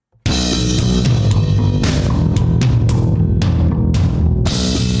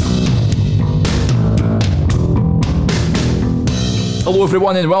Hello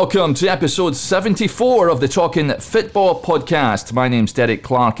everyone and welcome to episode 74 of the Talking Football podcast. My name's Derek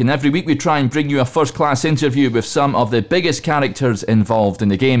Clark and every week we try and bring you a first class interview with some of the biggest characters involved in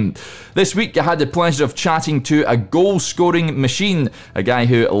the game. This week I had the pleasure of chatting to a goal scoring machine, a guy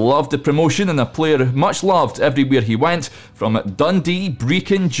who loved the promotion and a player much loved everywhere he went, from Dundee,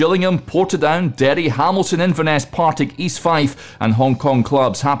 Brecon, Gillingham, Portadown, Derry, Hamilton, Inverness, Partick, East Fife and Hong Kong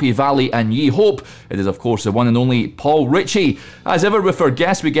clubs Happy Valley and Ye Hope. It is of course the one and only Paul Ritchie. As ever with our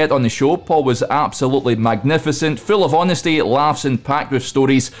guests we get on the show, Paul was absolutely magnificent, full of honesty, laughs and packed with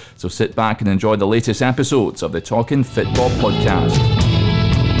stories. So sit back and enjoy the latest episodes of the Talking Football podcast.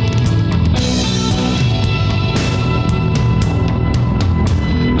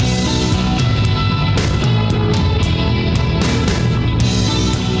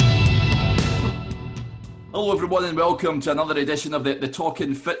 Hello everyone and welcome to another edition of the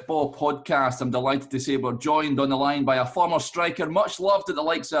Talking Football podcast. I'm delighted to say we're joined on the line by a former striker, much loved at the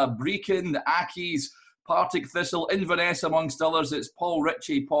likes of Brecon, Accies, Partick Thistle, Inverness amongst others. It's Paul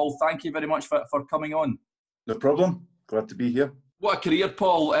Ritchie. Paul, thank you very much for coming on. No problem. Glad to be here. What a career,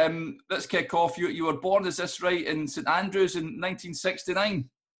 Paul. Let's kick off. You were born, is this right, in St Andrews in 1969?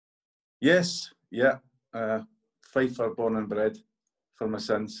 Yes, yeah. Fifer, born and bred for my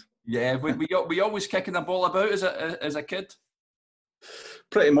sins. Yeah, we always kicking the ball about as a kid?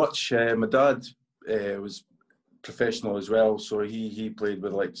 Pretty much. My dad was professional as well, so he played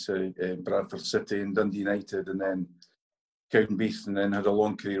with like Bradford City and Dundee United and then Cowdenbeath and then had a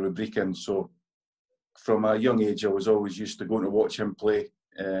long career with Brecon. So from a young age I was always used to going to watch him play,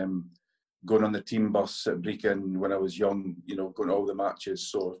 going on the team bus at Brecon when I was young, you know, going to all the matches.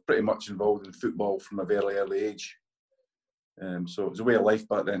 So pretty much involved in football from a very early age. So it was a way of life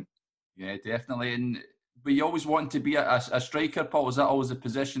back then. Yeah, definitely. And were you always wanting to be a striker, Paul? Was that always a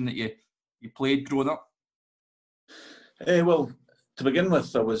position that you played growing up? Well, to begin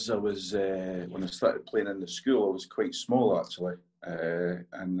with, I was when I started playing in the school, I was quite small actually,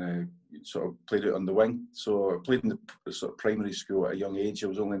 and sort of played it on the wing. So I played in the sort of primary school at a young age. I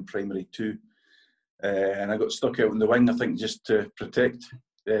was only in primary 2, and I got stuck out in the wing, I think, just to protect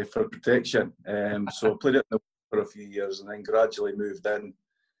for protection. So I played it in the for a few years and then gradually moved in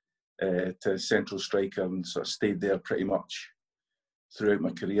to central striker and sort of stayed there pretty much throughout my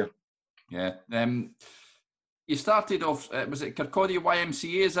career. Yeah. You started off, was it Kirkcaldy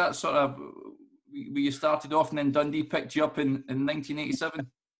YMCA? Is that sort of where you started off and then Dundee picked you up in 1987?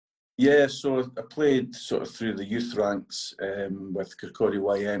 Yeah, so I played sort of through the youth ranks with Kirkcaldy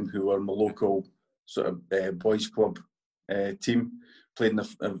YM, who were my local sort of boys club team. Played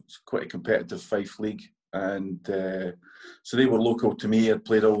in quite a competitive Fife league. And so they were local to me. I'd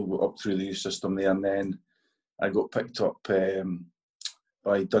played all up through the youth system there, and then I got picked up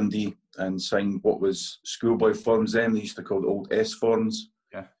by Dundee and signed what was schoolboy forms then. They used to call it old S forms.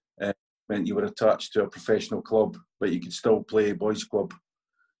 Yeah. Meant you were attached to a professional club, but you could still play boys club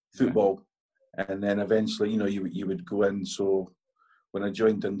football. Yeah. And then eventually, you know, you would go in. So when I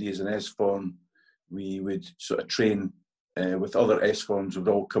joined Dundee as an S form, we would sort of train with other S forms. Would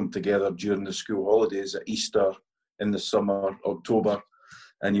all come together during the school holidays at Easter, in the summer, October,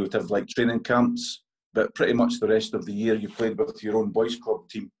 and you would have like training camps, but pretty much the rest of the year you played with your own boys club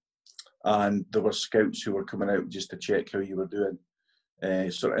team, and there were scouts who were coming out just to check how you were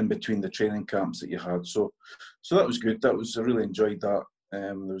doing, sort of in between the training camps that you had. So that was good. I really enjoyed that.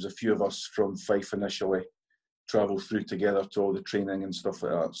 There was a few of us from Fife initially travelled through together to all the training and stuff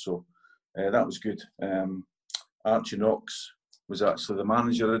like that. So that was good. Archie Knox was actually the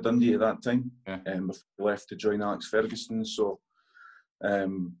manager of Dundee at that time, before he left to join Alex Ferguson. So,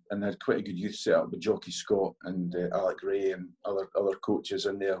 and they had quite a good youth set up with Jockey Scott and Alec Ray and other coaches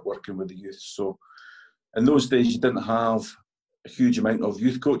in there working with the youth. So, in those days, you didn't have a huge amount of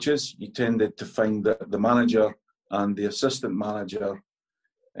youth coaches. You tended to find that the manager and the assistant manager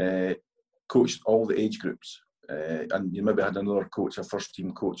coached all the age groups. And you maybe had another coach, a first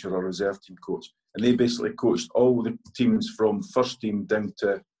team coach or a reserve team coach. And they basically coached all the teams from first team down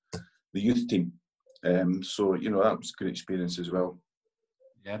to the youth team. So, you know, that was a good experience as well.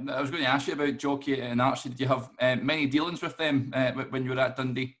 Yeah, I was going to ask you about Jockey and Archie. Did you have many dealings with them when you were at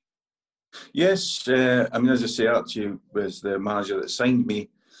Dundee? Yes. I mean, as I say, Archie was the manager that signed me.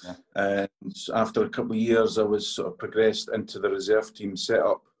 Yeah. And after a couple of years, I was sort of progressed into the reserve team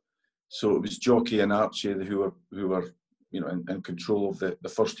setup. So it was Jockey and Archie who were you know, in control of the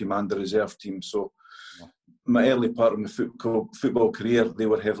first team and the reserve team. So my early part of my football career, they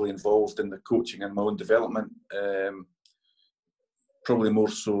were heavily involved in the coaching and my own development. Probably more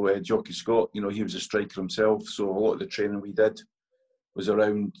so Jockey Scott. You know, he was a striker himself, so a lot of the training we did was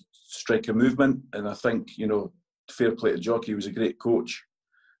around striker movement. And I think, you know, fair play to Jocky, he was a great coach.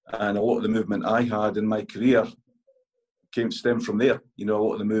 And a lot of the movement I had in my career stemmed from there. You know, a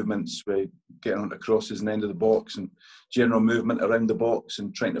lot of the movements were getting onto crosses and end of the box and general movement around the box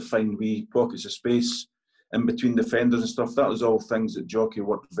and trying to find wee pockets of space in between defenders and stuff. That was all things that Jocky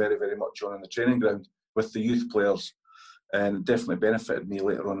worked very, very much on in the training ground with the youth players, and it definitely benefited me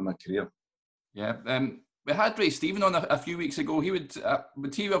later on in my career. Yeah, we had Ray Stephen on a few weeks ago. He would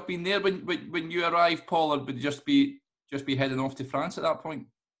he have been there when you arrived, Paul, or would he just be heading off to France at that point?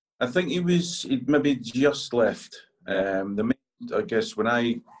 I think he'd maybe just left. I guess when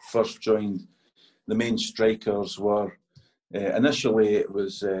I first joined, the main strikers were initially it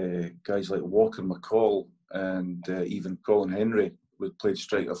was guys like Walker McCall and even Colin Henry who played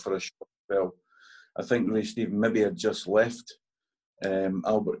striker for a short spell. I think Ray Stephen maybe had just left.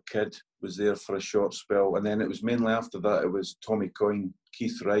 Albert Kidd was there for a short spell, and then it was mainly after that it was Tommy Coyne,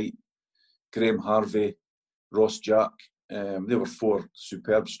 Keith Wright, Graham Harvey, Ross Jack. They were 4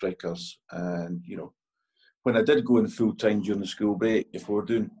 superb strikers, and you know, when I did go in full time during the school break, if we were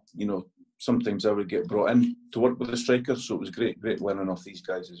doing, you know, sometimes I would get brought in to work with the strikers, so it was great learning off these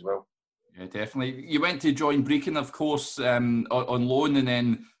guys as well. Yeah, definitely. You went to join Brecon, of course, on loan, and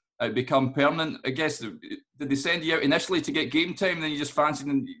then it become permanent. I guess, did they send you out initially to get game time, and then you just fancied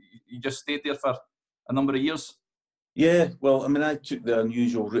and you just stayed there for a number of years? Yeah, well, I mean, I took the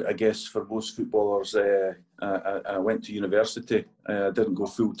unusual route, I guess, for most footballers. I went to university. I didn't go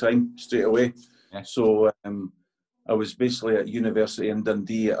full time straight away. Yeah. So I was basically at university in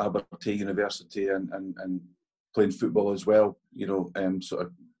Dundee, at Abertay University, and playing football as well, you know, sort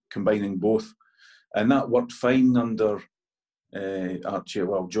of combining both. And that worked fine under Archie.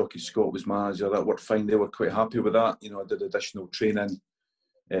 Well, Jocky Scott was manager. That worked fine. They were quite happy with that. You know, I did additional training.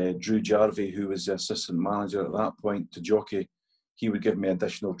 Drew Jarvie, who was the assistant manager at that point to Jocky, he would give me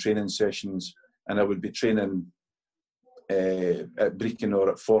additional training sessions, and I would be training at Brecon or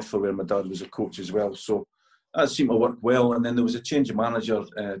at Forfar, where my dad was a coach as well. So that seemed to work well. And then there was a change of manager.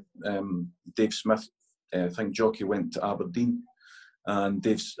 Dave Smith, I think Jocky went to Aberdeen, and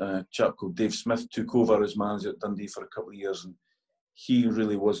a chap called Dave Smith took over as manager at Dundee for a couple of years, and he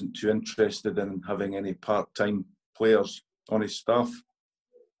really wasn't too interested in having any part-time players on his staff.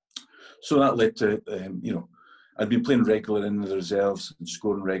 So that led to, you know, I'd been playing regularly in the reserves and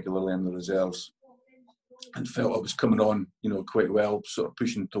scoring regularly in the reserves, and felt I was coming on, you know, quite well, sort of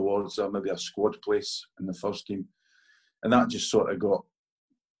pushing towards maybe a squad place in the first team. And that just sort of got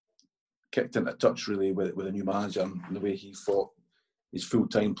kicked into touch really with a new manager, and the way he thought his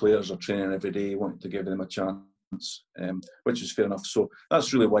full-time players are training every day, he wanted to give them a chance, which is fair enough. So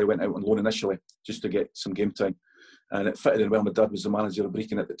that's really why I went out on loan initially, just to get some game time. And it fitted in well. My dad was the manager of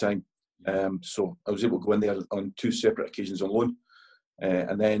Brecon at the time. So I was able to go in there on 2 separate occasions on loan.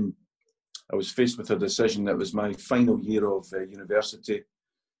 And then I was faced with a decision. That was my final year of university.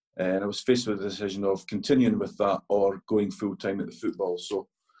 And I was faced with the decision of continuing with that or going full-time at the football. So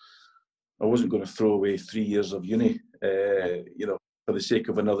I wasn't going to throw away 3 years of uni, you know, for the sake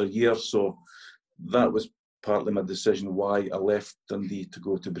of another year. So that was partly my decision why I left Dundee to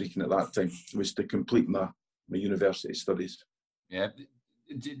go to Brecon at that time, was to complete my university studies. Yeah.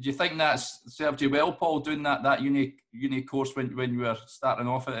 Do you think that's served you well, Paul, doing that uni course when you were starting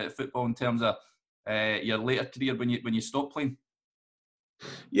off at football, in terms of your later career when you stopped playing?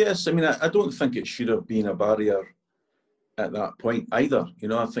 Yes, I mean, I don't think it should have been a barrier at that point either. You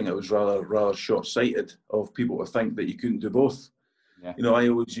know, I think it was rather short-sighted of people to think that you couldn't do both. Yeah. You know, I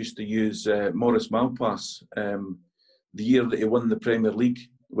always used to use Maurice Malpas. The year that he won the Premier League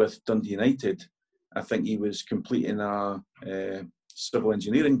with Dundee United, I think he was completing a civil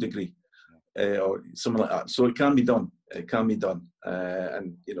engineering degree or something like that. So it can be done. It can be done.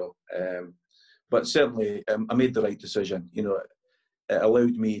 And, you know, but certainly I made the right decision. You know, it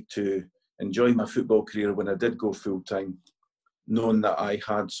allowed me to enjoy my football career when I did go full-time, knowing that I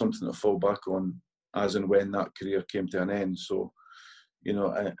had something to fall back on as and when that career came to an end. So, you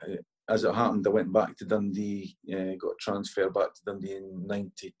know, as it happened, I went back to Dundee, got transferred back to Dundee in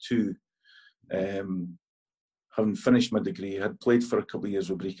 '92. Having finished my degree, had played for a couple of years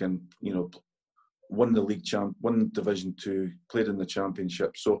with Brecon, you know, won the league won Division 2, played in the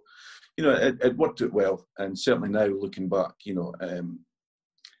Championship. So, you know, it worked out well. And certainly now, looking back, you know,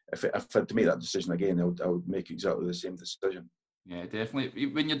 if I had to make that decision again, I would make exactly the same decision. Yeah, definitely.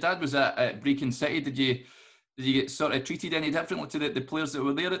 When your dad was at Brecon City, did you get sort of treated any differently to the players that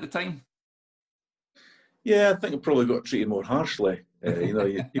were there at the time? Yeah, I think I probably got treated more harshly. You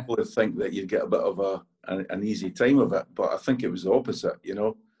know, people would think that you'd get a bit of an easy time of it, but I think it was the opposite. You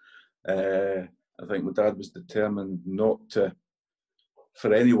know, I think my dad was determined not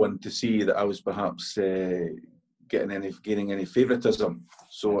for anyone to see that I was perhaps gaining any favouritism.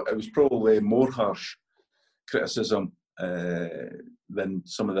 So it was probably more harsh criticism than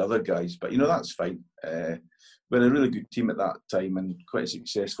some of the other guys. But, that's fine. We had a really good team at that time and quite a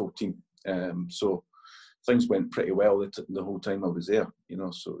successful team. So things went pretty well the whole time I was there,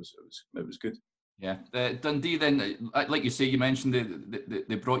 so it was good. Yeah. Dundee then, like you say, you mentioned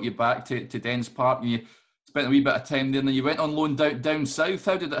they brought you back to Dens Park and you spent a wee bit of time there and then you went on loan down south.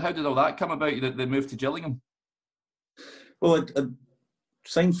 How did all that come about, that they moved to Gillingham? Well, I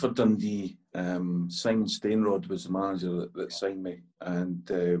signed for Dundee. Simon Stainrod was the manager that signed me, and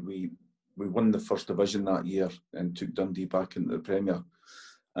we won the first division that year and took Dundee back into the Premier.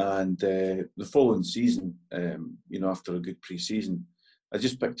 And the following season, after a good pre-season, I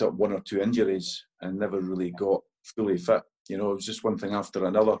just picked up one or two injuries and never really got fully fit. It was just one thing after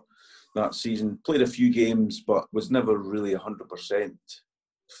another that season. Played a few games, but was never really 100%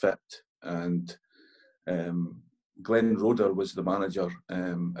 fit. And Glenn Roeder was the manager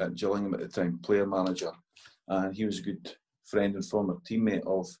at Gillingham at the time, player manager, and he was a good friend and former teammate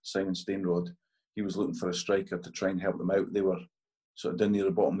of Simon Stainrod. He was looking for a striker to try and help them out. They were sort of down near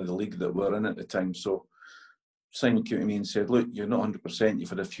the bottom of the league that we're in at the time. So Simon came to me and said, look, you're not 100%, you've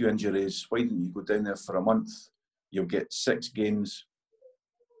had a few injuries, why don't you go down there for a month? You'll get 6 games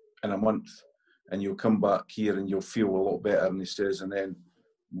in a month and you'll come back here and you'll feel a lot better. And he says, and then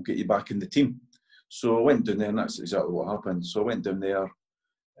we'll get you back in the team. So I went down there and that's exactly what happened. So I went down there,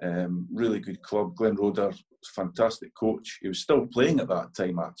 really good club. Glenn Roeder, fantastic coach. He was still playing at that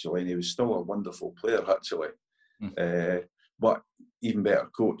time actually, and he was still a wonderful player actually. But even better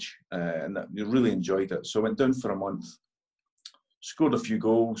coach, and we really enjoyed it. So I went down for a month, scored a few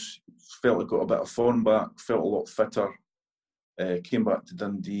goals, felt I got a bit of form back, felt a lot fitter, came back to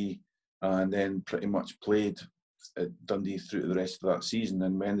Dundee, and then pretty much played at Dundee through the rest of that season,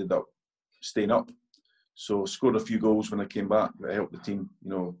 and we ended up staying up. So scored a few goals when I came back that helped the team,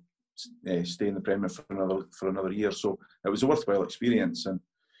 stay in the Premier for another year. So it was a worthwhile experience, and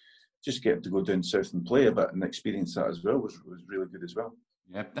just getting to go down south and play a bit and experience that as well was really good as well.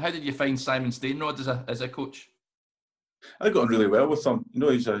 Yeah. How did you find Simon Stainrod as a coach? I got on really well with him.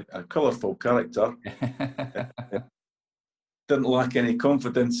 He's a colourful character. Didn't lack any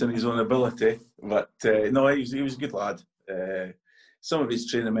confidence in his own ability, but no, he was a good lad. Some of his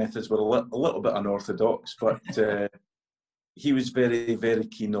training methods were a little bit unorthodox, but he was very, very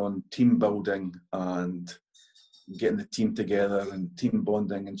keen on team building and getting the team together and team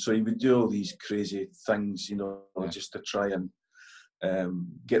bonding, and so he would do all these crazy things, just to try and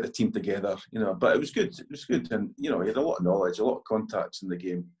get the team together, But it was good. It was good, and he had a lot of knowledge, a lot of contacts in the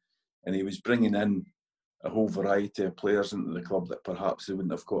game, and he was bringing in a whole variety of players into the club that perhaps they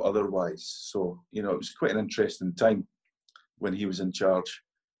wouldn't have got otherwise. So it was quite an interesting time when he was in charge.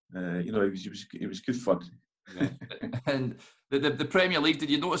 It was good fun. Yeah. And the Premier League, did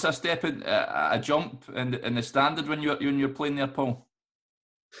you notice a jump in the standard when you're playing there, Paul?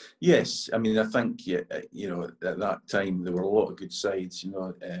 Yes, I mean I think at that time there were a lot of good sides,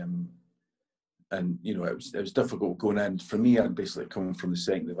 and it was difficult going in. For me, I'd basically come from the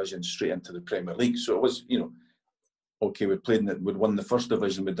second division straight into the Premier League, so it was okay. We'd won the first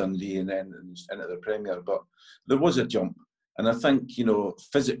division with Dundee and then into the Premier, but there was a jump, and I think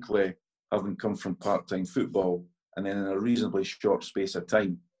physically, having come from part-time football and then in a reasonably short space of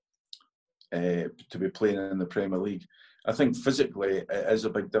time to be playing in the Premier League, I think physically it is a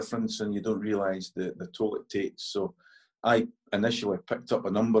big difference and you don't realise the toll it takes. So I initially picked up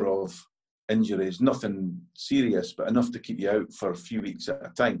a number of injuries, nothing serious, but enough to keep you out for a few weeks at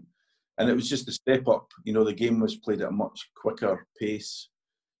a time. And it was just a step up. The game was played at a much quicker pace.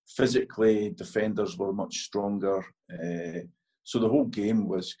 Physically, defenders were much stronger. So the whole game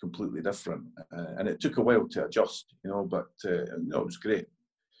was completely different, and it took a while to adjust, but it was great.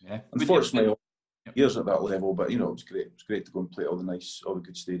 Yeah. Unfortunately, years at that level, but it was great. It was great to go and play all the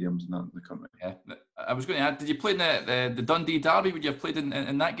good stadiums and that in the country. Yeah, I was going to add, did you play in the Dundee Derby? Would you have played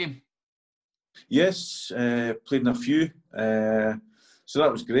in that game? Yes, played in a few. So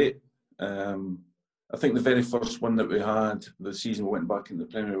that was great. I think the very first one that we had, the season we went back in the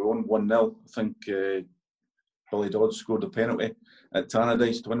Premier, we won 1-0. I think Billy Dodd scored a penalty at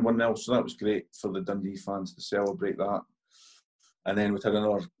Tannadice to win 1-0, so that was great for the Dundee fans to celebrate that. And then we had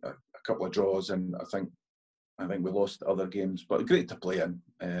a couple of draws, and I think we lost other games, but great to play in.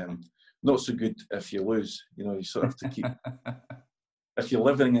 Not so good if you lose. You sort of have to keep. If you're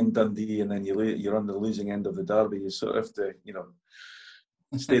living in Dundee and then you're on the losing end of the derby, you sort of have to,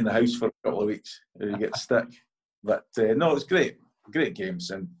 stay in the house for a couple of weeks or you get stuck. But no, it's great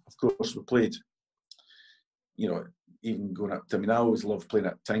games, and of course we played. even going up to, I mean, I always loved playing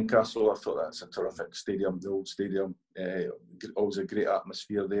at Tynecastle. I thought that's a terrific stadium, the old stadium. Always a great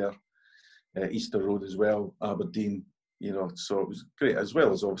atmosphere there. Easter Road as well, Aberdeen, you know, so it was great, as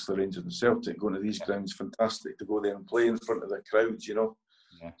well as obviously Rangers and Celtic. Going to these grounds, fantastic to go there and play in front of the crowds, you know.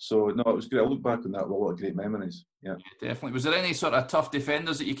 Yeah. So, no, it was great. I look back on that with a lot of great memories. Yeah, definitely. Was there any sort of tough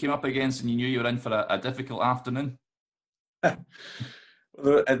defenders that you came up against and you knew you were in for a difficult afternoon? And,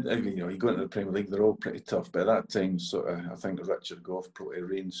 you know, you go into the Premier League, they're all pretty tough. But at that time, sort of, I think Richard Gough probably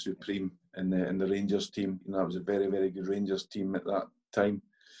reigned supreme in the Rangers team. You know, that was a very, very good Rangers team at that time.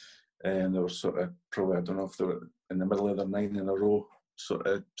 And they were sort of probably, I don't know if they were in the middle of their 9 in a row sort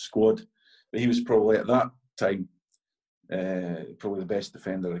of squad. But he was probably at that time probably the best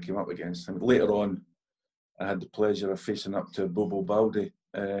defender I came up against. And later on, I had the pleasure of facing up to Bobo Baldé.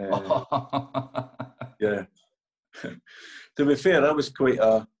 Yeah. To be fair, I was quite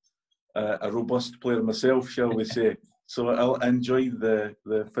a robust player myself, shall we say. So I enjoyed the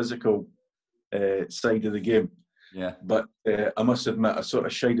physical side of the game. Yeah. But I must admit, I sort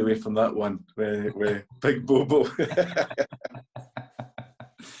of shied away from that one with Big Bobo.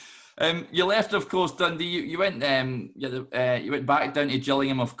 You left, of course, Dundee. You went back down to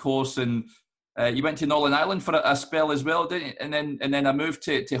Gillingham, of course, and you went to Northern Ireland for a spell as well, didn't you? And then I moved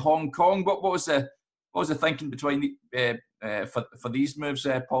to Hong Kong. What was the thinking between for these moves,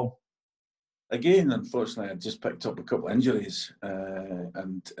 Paul? Again, unfortunately, I just picked up a couple of injuries,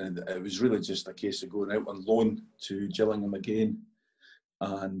 and it was really just a case of going out on loan to Gillingham again,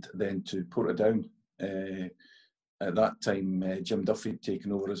 and then to Portadown. At that time, Jim Duffy had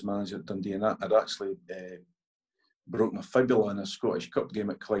taken over as manager at Dundee, and I'd actually broke my fibula in a Scottish Cup game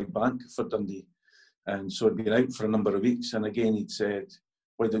at Clydebank for Dundee, and so I'd been out for a number of weeks. And again, he'd said,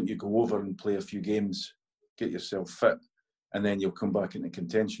 "Why don't you go over and play a few games, get yourself fit, and then you'll come back into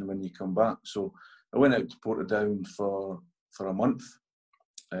contention when you come back." So I went out to Portadown for a month,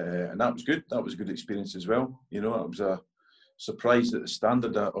 and that was good. That was a good experience as well. You know, I was surprised at the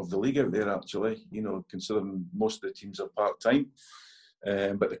standard of the league out there, actually, you know, considering most of the teams are part-time.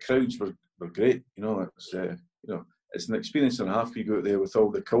 But the crowds were great. You know, it's an experience and a half. You go out there with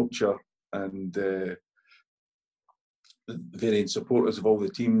all the culture and the varying supporters of all the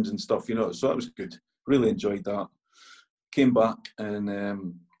teams and stuff, you know, so that was good. Really enjoyed that. Came back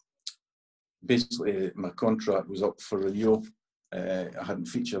and basically my contract was up for renewal. I hadn't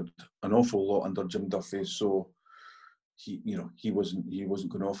featured an awful lot under Jim Duffy, so he wasn't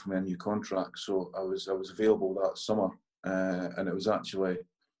going to offer me a new contract. So I was available that summer, and it was actually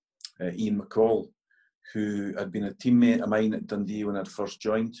Ian McCall, who had been a teammate of mine at Dundee when I'd first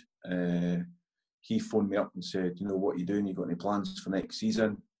joined. He phoned me up and said, "You know, what are you doing? You got any plans for next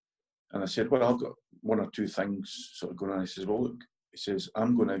season?" And I said, "Well, I've got one or two things sort of going on." He says, "Well, look," he says,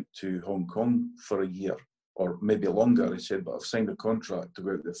 "I'm going out to Hong Kong for a year, or maybe longer." He said, "But I've signed a contract to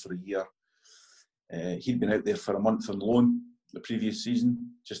go out there for a year." He'd been out there for a month on loan the previous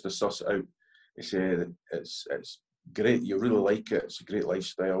season, just to suss it out. He said, it's great, you really like it, it's a great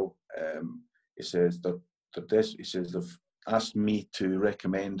lifestyle. He says, they've asked me to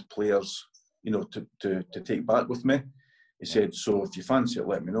recommend players, you know, to take back with me. He said, "So if you fancy it,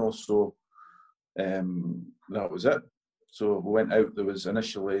 let me know." So that was it. So we went out. There was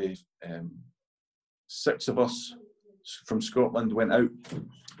initially 6 of us from Scotland went out,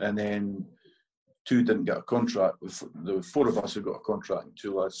 and then 2 didn't get a contract. There were 4 of us who got a contract, and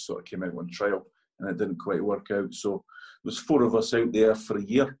 2 lads sort of came out on trial, and it didn't quite work out. So there was 4 of us out there for a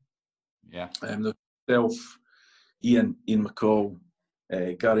year. Yeah. Myself, Ian McCall,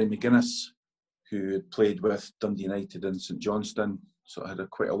 Gary McGuinness, who had played with Dundee United and St Johnstone, so I had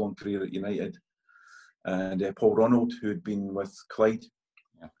quite a long career at United, and Paul Ronald, who had been with Clyde.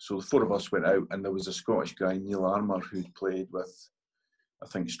 Yeah. So the 4 of us went out, and there was a Scottish guy, Neil Armour, who'd played with, I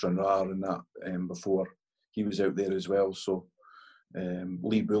think, Stranraer and that before. He was out there as well. So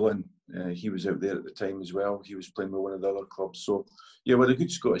Lee Bullen, he was out there at the time as well. He was playing with one of the other clubs. So yeah, we had a good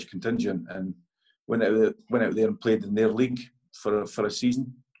Scottish contingent, and went out there and played in their league for a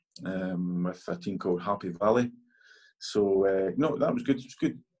season with a team called Happy Valley. So no, that was good. It was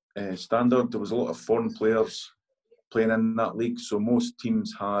good standard. There was a lot of foreign players playing in that league. So most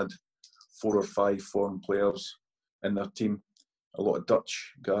teams had 4 or 5 foreign players in their team. A lot of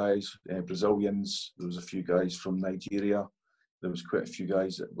Dutch guys, Brazilians. There was a few guys from Nigeria. There was quite a few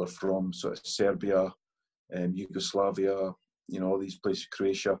guys that were from sort of Serbia, Yugoslavia, you know, all these places,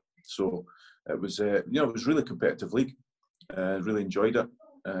 Croatia. So it was, it was really competitive league. Really enjoyed it,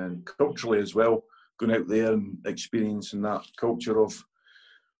 and culturally as well, going out there and experiencing that culture of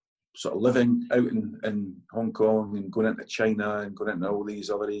sort of living out in Hong Kong and going into China and going into all these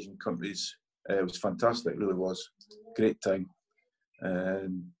other Asian countries. It was fantastic, it really was. Great time.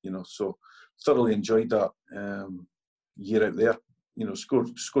 And, so thoroughly enjoyed that year out there.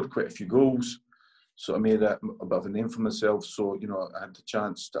 Scored quite a few goals. So I made a bit of a name for myself. So, I had the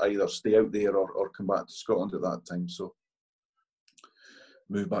chance to either stay out there or come back to Scotland at that time. So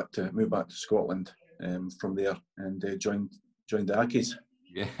moved back to Scotland from there and joined the Accies.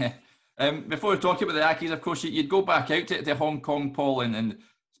 Yeah. Before we talk about the Accies, of course, you'd go back out to Hong Kong, Paul, and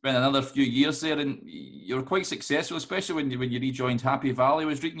spend another few years there, and you were quite successful, especially when you rejoined Happy Valley. I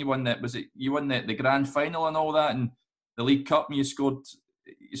was reading you won the grand final and all that, and the League Cup, and you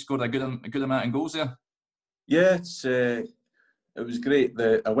scored a good amount of goals there. Yeah, it was great.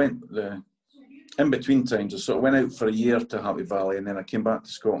 I went in between times. I sort of went out for a year to Happy Valley, and then I came back to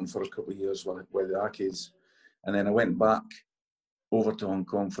Scotland for a couple of years with the Accies, and then I went back over to Hong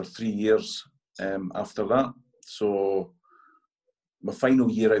Kong for 3 years after that. So my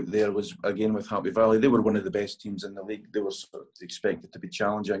final year out there was again with Happy Valley. They were one of the best teams in the league. They were sort of expected to be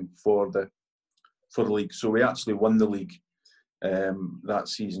challenging for the league. So we actually won the league that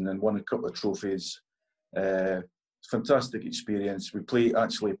season and won a couple of trophies. Fantastic experience. We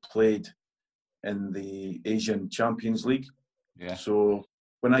actually played in the Asian Champions League. Yeah. So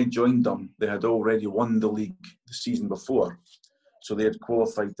when I joined them, they had already won the league the season before. So they had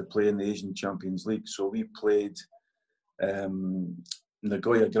qualified to play in the Asian Champions League. So we played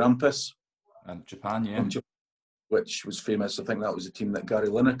Nagoya Grampus. And Japan, yeah. Which was famous. I think that was the team that Gary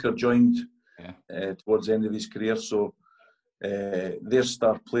Lineker joined towards the end of his career. So their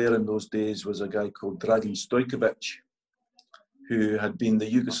star player in those days was a guy called Dragan Stojkovic, who had been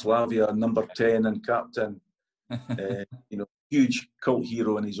the Yugoslavia number 10 and captain, huge cult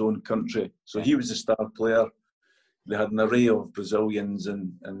hero in his own country. So he was the star player. They had an array of Brazilians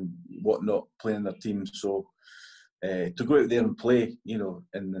and whatnot playing their team. So to go out there and play,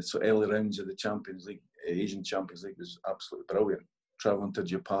 in the sort of early rounds of the Champions League, Asian Champions League, was absolutely brilliant. Travelling to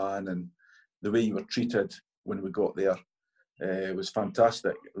Japan and the way you were treated when we got there was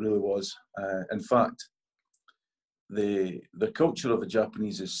fantastic. It really was. In fact, the culture of the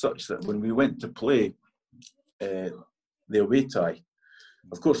Japanese is such that when we went to play the away tie,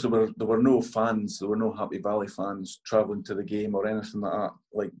 of course there were no fans, there were no Happy Valley fans travelling to the game or anything like that,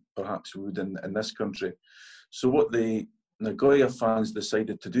 like perhaps we would in this country. So what the Nagoya fans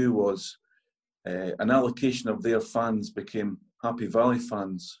decided to do was an allocation of their fans became Happy Valley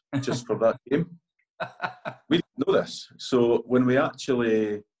fans just for that game. We didn't know this. So when we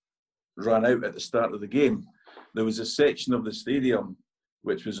actually ran out at the start of the game, there was a section of the stadium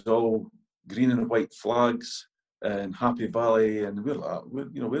which was all green and white flags and Happy Valley, and we're like,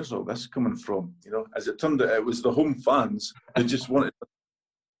 where's all this coming from? As it turned out, it was the home fans that just wanted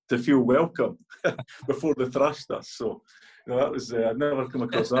to feel welcome before they thrashed us. So that was I'd never come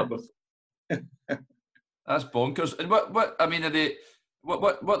across that before. That's bonkers. And what I mean,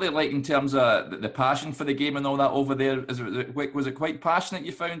 what they like in terms of the passion for the game and all that over there? Was it quite passionate,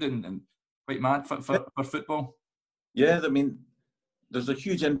 you found, and quite mad for football? Yeah, I mean, there's a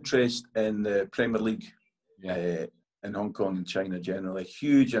huge interest in the Premier League in Hong Kong and China generally.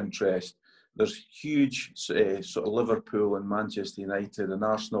 Huge interest. There's huge sort of Liverpool and Manchester United and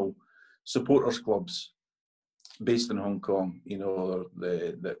Arsenal supporters clubs based in Hong Kong.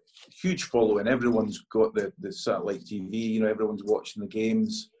 The huge following. Everyone's got the satellite TV. Everyone's watching the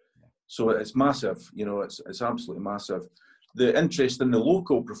games. So it's massive. It's absolutely massive. The interest in the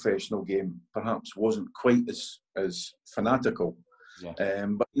local professional game perhaps wasn't quite as fanatical. Yeah.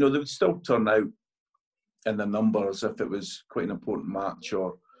 But they would still turn out in the numbers if it was quite an important match.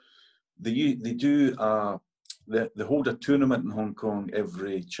 Or they hold a tournament in Hong Kong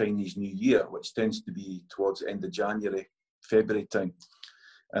every Chinese New Year, which tends to be towards the end of January, February time.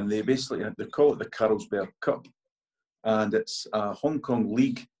 And they call it the Carlsberg Cup. And it's a Hong Kong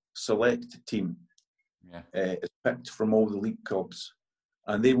League select team. Yeah. It's picked from all the league clubs.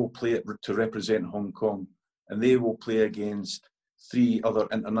 And they will play it to represent Hong Kong. And they will play against 3 other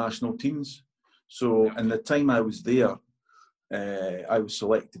international teams. So in the time I was there, I was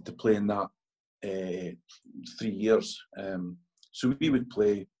selected to play in that 3 years. So we would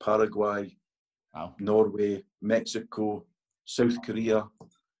play Paraguay, Norway, Mexico, South Korea,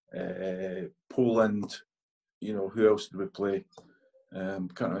 Poland. Who else did we play?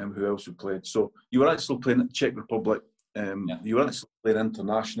 Can't remember who else we played. So you were actually playing Czech Republic. You were actually playing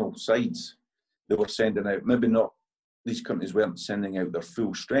international sides. They were sending out, maybe not, these countries weren't sending out their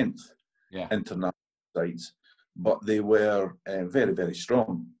full strength international sides, but they were very, very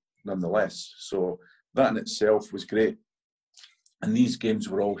strong nonetheless. So that in itself was great. And these games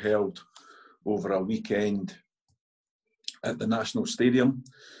were all held over a weekend at the National Stadium.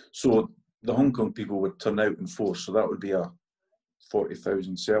 So the Hong Kong people would turn out in force, so that would be a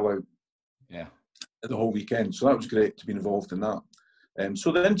 40,000 sellout. Yeah. The whole weekend. So that was great to be involved in that.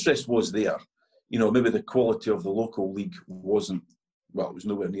 So the interest was there. You know, maybe the quality of the local league wasn't, well, it was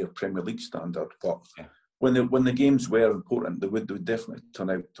nowhere near Premier League standard, but when the games were important, they would definitely turn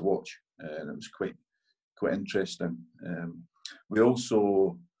out to watch, and it was quite interesting. We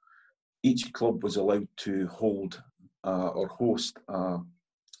also, each club was allowed to hold or host a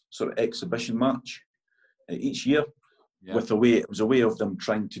sort of exhibition match each year. Yeah. It was a way of them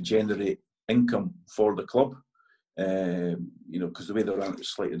trying to generate income for the club, you know, because the way they ran it was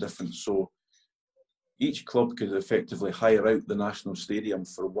slightly different. So each club could effectively hire out the national stadium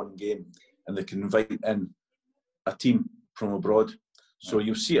for one game, and they can invite in a team from abroad. So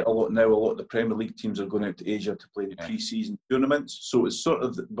you'll see it a lot now. A lot of the Premier League teams are going out to Asia to play the pre-season tournaments. So it's sort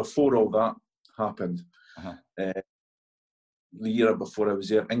of before all that happened. The year before I was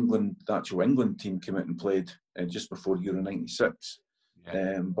there, the actual England team came out and played just before Euro 96.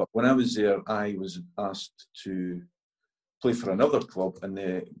 But when I was there, I was asked to play for another club, and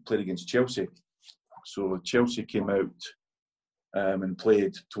they played against Chelsea. So Chelsea came out and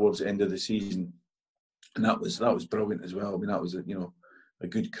played towards the end of the season, and that was brilliant as well. I mean, that was a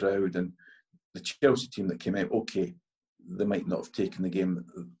good crowd, and the Chelsea team that came out, okay, they might not have taken the game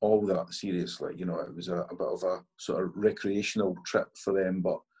all that seriously. You know, it was a bit of a sort of recreational trip for them,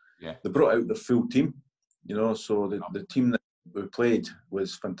 but they brought out their full team. You know, so the team that we played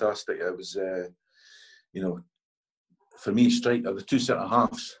was fantastic. It was, you know, for me, striker, the two centre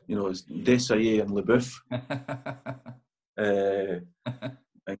halves, you know, is Desailly and Leboeuf.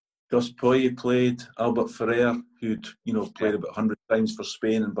 Gus Poyet played. Albert Ferrer, who'd, you know, played about 100 times for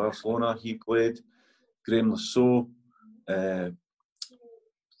Spain and Barcelona, he played. Graham Lasso,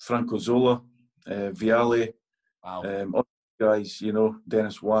 Franco Zola, Vialli, all guys, you know,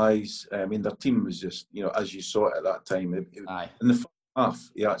 Dennis Wise. I mean, their team was just, you know, as you saw it at that time. In the first half,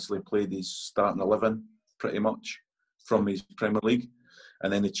 he actually played his starting 11 pretty much from his Premier League,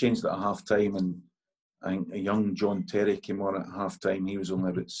 and then they changed it at half time, and I think a young John Terry came on at half time. He was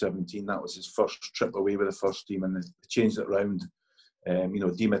only about 17. That was his first trip away with the first team, and they changed it around. You know,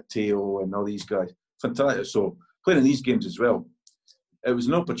 Di Matteo and all these guys. Fantastic. So playing in these games as well, it was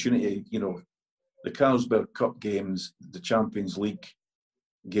an opportunity. You know, the Carlsberg Cup games, the Champions League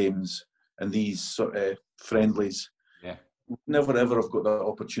games, and these sort of friendlies. Never ever have got that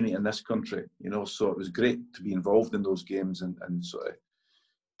opportunity in this country. You know, so it was great to be involved in those games and sort of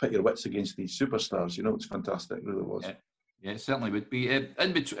pit your wits against these superstars. You know, it's fantastic. It really was. Yeah, it certainly would be.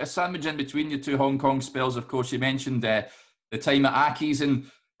 A sandwich in between your two Hong Kong spells, of course. You mentioned the time at Accies,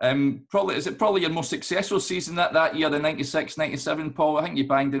 and probably your most successful season that year, the 96-97, Paul? I think you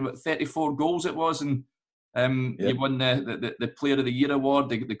banged in 34 goals it was, and you won the Player of the Year award,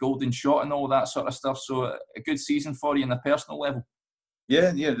 the Golden Shot, and all that sort of stuff. So a good season for you on a personal level.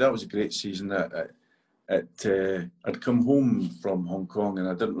 Yeah, that was a great season. I'd come home from Hong Kong, and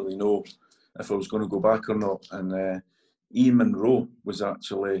I didn't really know if I was going to go back or not. And Ian Munro was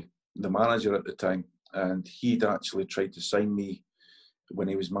actually the manager at the time, and he'd actually tried to sign me when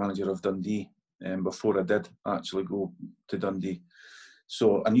he was manager of Dundee, before I did actually go to Dundee.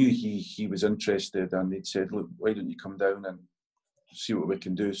 So I knew he was interested, and he'd said, look, why don't you come down and see what we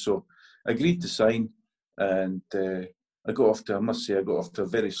can do? So I agreed to sign, and I got off to a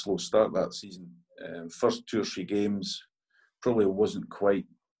very slow start that season. First 2 or 3 games probably wasn't quite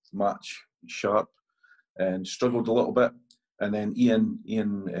match sharp and struggled a little bit. And then Ian,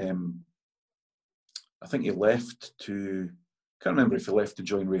 I think he left to, can't remember if he left to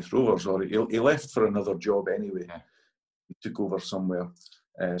join Raith Rovers or he left for another job anyway. He took over somewhere.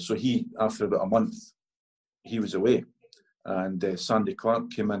 So after about a month, he was away. And Sandy Clark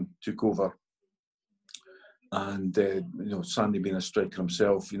came in, took over. And, you know, Sandy being a striker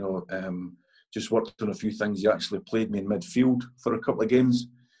himself, you know, just worked on a few things. He actually played me in midfield for a couple of games,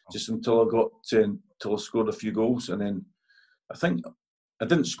 just until I scored a few goals. And then I think I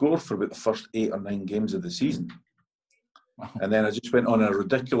didn't score for about the first 8 or 9 games of the season. And then I just went on a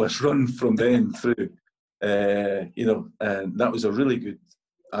ridiculous run from then through, you know, and that was a really good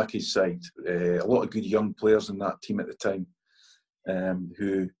Accies side. A lot of good young players in that team at the time,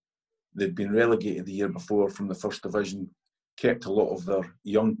 who they'd been relegated the year before from the first division, kept a lot of their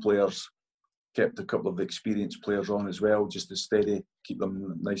young players, kept a couple of experienced players on as well, just to keep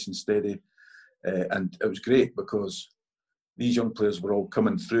them nice and steady. And it was great because these young players were all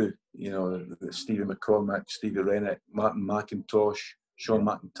coming through, you know, Stevie McCormack, Stevie Rennick, Martin McIntosh, Sean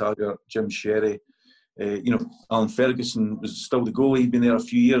McIntyre, Jim Sherry. You know, Alan Ferguson was still the goalie. He'd been there a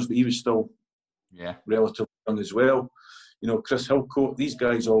few years, but he was still relatively young as well. you know, Chris Hillcoat, these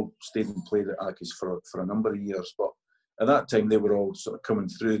guys all stayed and played at Accies for a number of years. But at that time, they were all sort of coming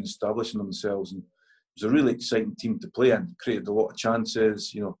through and establishing themselves. And it was a really exciting team to play in. Created a lot of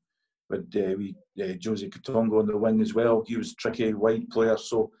chances, you know, with Jose Katongo on the wing as well. He was a tricky, wide player.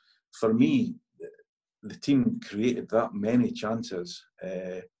 So for me, the team created that many chances.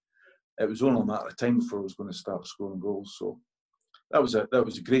 It was only a matter of time before I was going to start scoring goals. So that was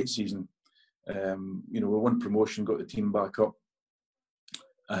a great season. You know, we won promotion, got the team back up,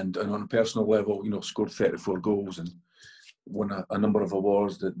 and on a personal level, you know, scored 34 goals and won a number of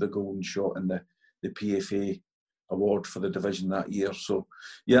awards, the Golden Shot and the PFA award for the division that year. So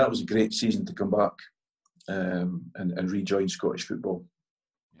yeah, that was a great season to come back and rejoin Scottish football.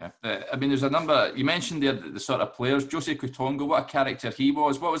 Yeah, I mean, there's a number, you mentioned there the sort of players. Jose Katongo, what a character he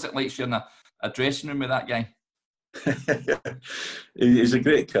was. What was it like sharing a dressing room with that guy? He's a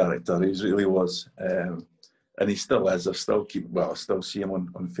great character, he really was. And he still is. I still see him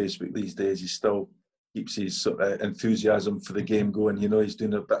on Facebook these days. He still keeps his sort of enthusiasm for the game going. You know, he's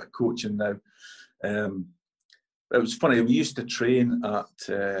doing a bit of coaching now. It was funny, we used to train at...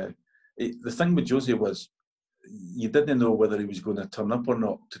 the thing with Jose was, you didn't know whether he was going to turn up or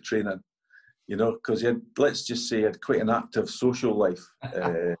not to training, you know, because he had, let's just say, he had quite an active social life.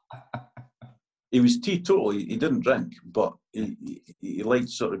 He was teetotal, he didn't drink, but he liked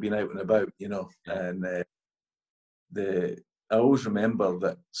sort of being out and about, you know. And I always remember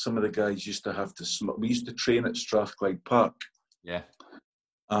that some of the guys used to have to smoke. We used to train at Strathclyde Park. Yeah.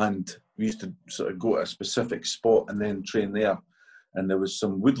 And we used to sort of go to a specific spot and then train there. And there was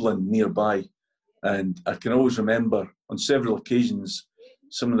some woodland nearby. And I can always remember on several occasions,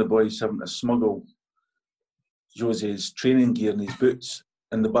 some of the boys having to smuggle Jose's training gear and his boots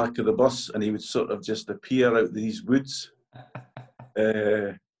in the back of the bus, and he would sort of just appear out these woods.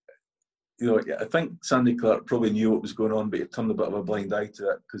 You know, I think Sandy Clark probably knew what was going on, but he turned a bit of a blind eye to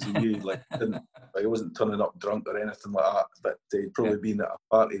it because he knew he wasn't turning up drunk or anything like that. But he'd probably been at a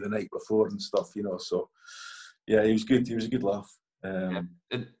party the night before and stuff, you know. So yeah, he was good. He was a good laugh. I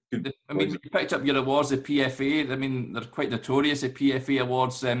mean, you picked up your awards, the PFA. I mean, they're quite notorious, the PFA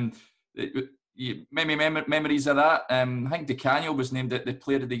awards. Memories of that. I think Di Canio was named the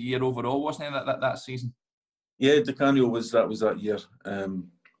Player of the Year overall, wasn't he, that season? Yeah, Di Canio was that year.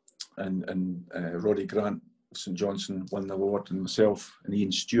 And Roddy Grant of St Johnstone won the award, and myself and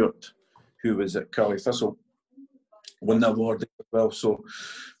Ian Stewart, who was at Cali Thistle, won the award as well. So,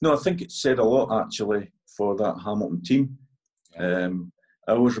 no, I think it said a lot actually for that Hamilton team.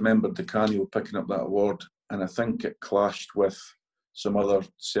 I always remember Di Canio picking up that award, and I think it clashed with some other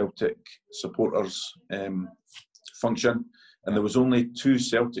Celtic supporters function, and there was only 2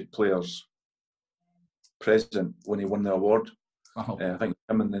 Celtic players present when he won the award. I think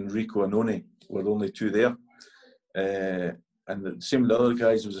him and Enrico Annoni were the only 2 there. And the same with the other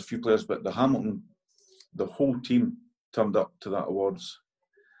guys, there was a few players, but the Hamilton, the whole team turned up to that awards.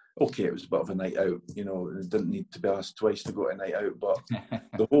 Okay, it was a bit of a night out, you know, it didn't need to be asked twice to go to a night out, but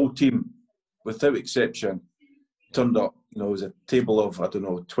the whole team, without exception, turned up. You know, it was a table of,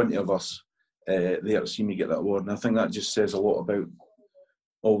 20 of us there to see me get that award. And I think that just says a lot about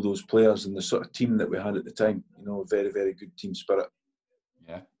all those players and the sort of team that we had at the time. You know, very, very good team spirit.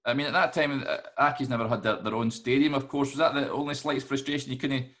 Yeah. I mean, at that time, Accies never had their own stadium, of course. Was that the only slight frustration? You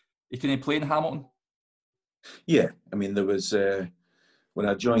couldn't play in Hamilton? Yeah. I mean, there was, when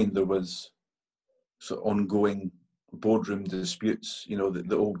I joined, there was sort of ongoing boardroom disputes. You know,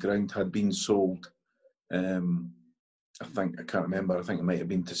 the old ground had been sold. I can't remember. I think it might have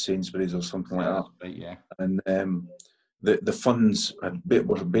been to Sainsbury's or something like that. Right, yeah. And the funds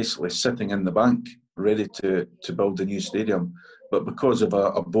were basically sitting in the bank, ready to build a new stadium. But because of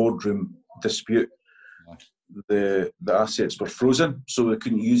a boardroom dispute, the assets were frozen, so they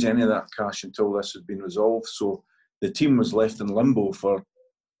couldn't use any of that cash until this had been resolved. So the team was left in limbo for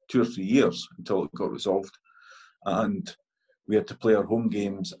 2 or 3 years until it got resolved. And we had to play our home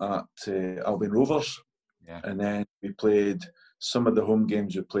games at Albion Rovers. Yeah. And then we played some of the home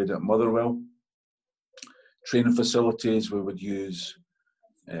games we played at Motherwell. Training facilities we would use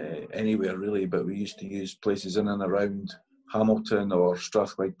anywhere really, but we used to use places in and around Hamilton or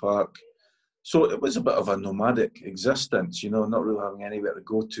Strathclyde Park. So it was a bit of a nomadic existence, you know, not really having anywhere to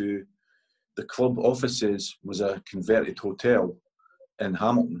go to. The club offices was a converted hotel in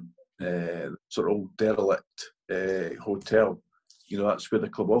Hamilton, sort of old derelict hotel. You know, that's where the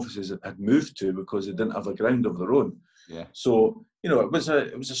club offices had moved to because they didn't have a ground of their own. Yeah. So, you know, it was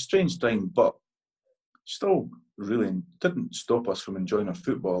a strange time, but still really didn't stop us from enjoying our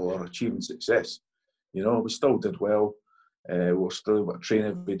football or achieving success. You know, we still did well. We were still able to train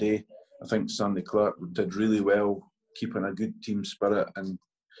every day. I think Sandy Clark did really well keeping a good team spirit and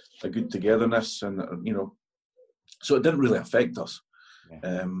a good togetherness, and so it didn't really affect us.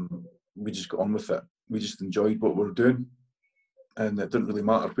 Yeah. We just got on with it. We just enjoyed what we were doing, and it didn't really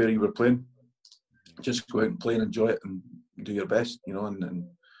matter where you were playing. Just go out and play and enjoy it and do your best, and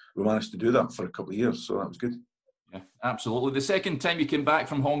we managed to do that for a couple of years, so that was good. Yeah, absolutely. The second time you came back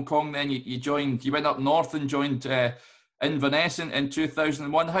from Hong Kong, then you went up north and joined Inverness in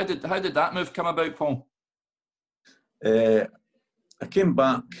 2001. How did that move come about, Paul? I came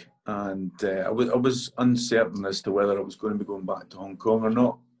back and I was uncertain as to whether I was going to be going back to Hong Kong or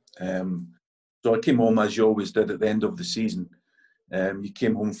not. So I came home, as you always did at the end of the season. You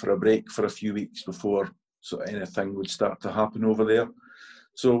came home for a break for a few weeks before sort of anything would start to happen over there.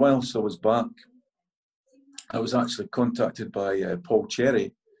 So whilst I was back, I was actually contacted by Paul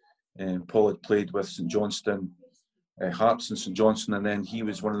Cherry. Paul had played with St Johnstone, Hearts and St Johnstone, and then he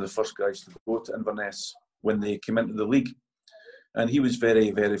was one of the first guys to go to Inverness when they came into the league. And he was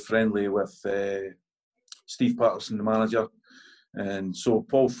very, very friendly with Steve Patterson, the manager. And so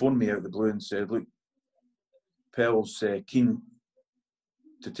Paul phoned me out of the blue and said, look, Pell's keen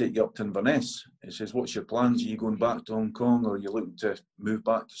to take you up to Inverness. He says, what's your plans? Are you going back to Hong Kong, or are you looking to move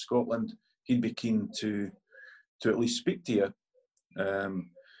back to Scotland? He'd be keen to at least speak to you. And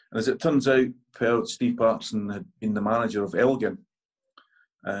as it turns out, Steve Patterson had been the manager of Elgin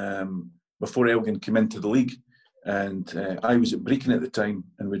before Elgin came into the league. And I was at Brecon at the time,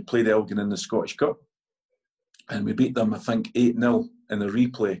 and we'd played Elgin in the Scottish Cup. And we beat them, I think, 8-0 in a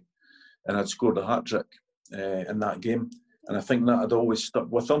replay. And I'd scored a hat-trick in that game. And I think that had always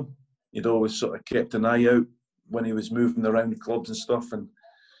stuck with him. He'd always sort of kept an eye out when he was moving around clubs and stuff. And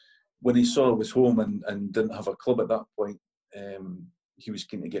when he saw I was home and didn't have a club at that point, he was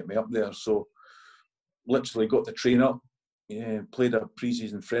keen to get me up there. So literally got the train up, played a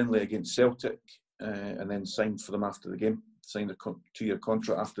pre-season friendly against Celtic, and then signed for them after the game. Signed a 2-year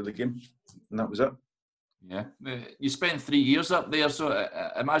contract after the game, and that was it. Yeah, you spent 3 years up there, so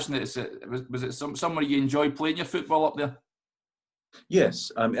I imagine was it somewhere you enjoyed playing your football up there?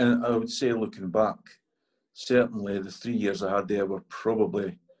 Yes, and I would say, looking back, certainly the 3 years I had there were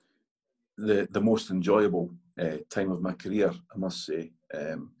probably the most enjoyable time of my career, I must say.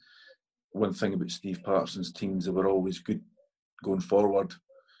 One thing about Steve Patterson's teams, they were always good going forward.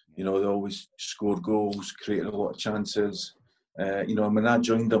 They always scored goals, created a lot of chances. When I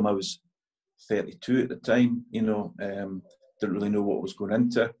joined them, I was 32 at the time. Didn't really know what I was going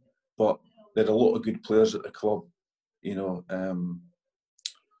into, but they had a lot of good players at the club.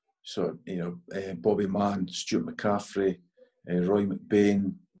 Bobby Mann, Stuart McCaffrey, Roy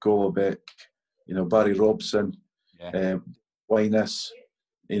McBain, Golovic, Barry Robson, Wyness.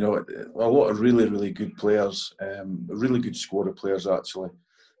 A lot of really, really good players, a really good squad of players actually.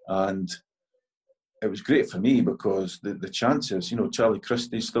 And it was great for me because the chances, Charlie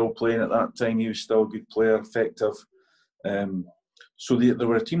Christie's still playing at that time. He was still a good player, effective. So they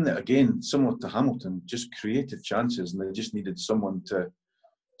were a team that, again, similar to Hamilton, just created chances, and they just needed someone to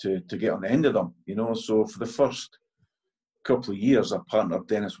get on the end of them. So for the first couple of years, I partnered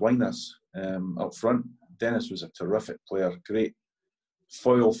Dennis Wyness up front. Dennis was a terrific player, great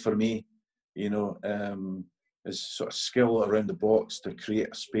foil for me. His sort of skill around the box to create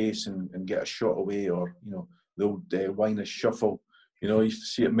a space and get a shot away, or the old Wyness shuffle. You used to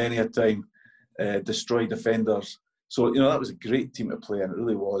see it many a time, destroy defenders. So that was a great team to play, and it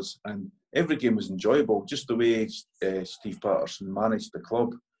really was. And every game was enjoyable. Just the way Steve Patterson managed the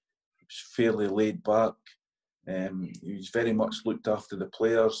club, he was fairly laid back. He was very much looked after the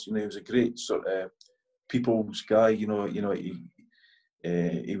players. He was a great sort of people's guy. He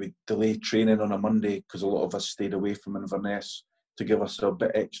would delay training on a Monday because a lot of us stayed away from Inverness to give us a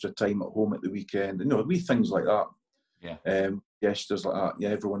bit extra time at home at the weekend. Wee things like that. Yeah. Gestures like that. Yeah,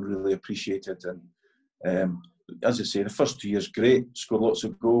 everyone really appreciated. And as I say, the first 2 years, great. Scored lots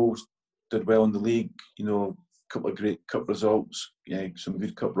of goals. Did well in the league. A couple of great cup results. Yeah, some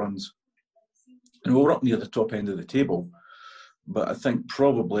good cup runs. And we were up near the top end of the table, but I think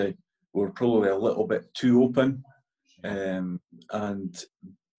we were probably a little bit too open. And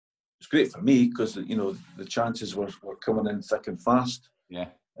it's great for me because the chances were coming in thick and fast. Yeah,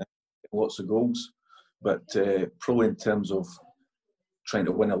 lots of goals, but probably in terms of trying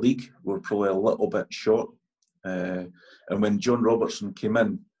to win a league, we're probably a little bit short. And when John Robertson came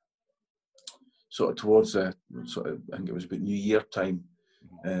in, sort of towards I think it was about New Year time,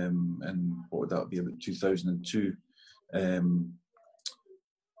 and what would that be, about 2002.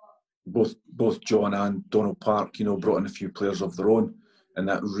 Both John and Donald Park, brought in a few players of their own, and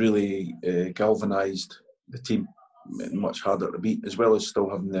that really galvanised the team, much harder to beat, as well as still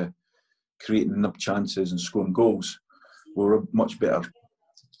having the creating enough chances and scoring goals. We were a much better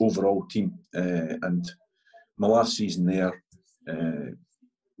overall team. And my last season there,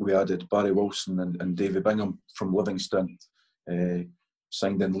 we added Barry Wilson and David Bingham from Livingston.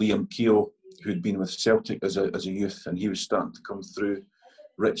 Signed in Liam Keogh, who'd been with Celtic as a youth, and he was starting to come through.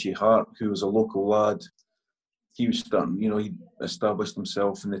 Richie Hart, who was a local lad, he was starting, he established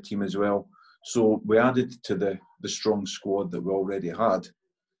himself in the team as well. So we added to the strong squad that we already had.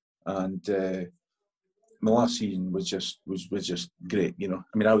 And my last season was just great, I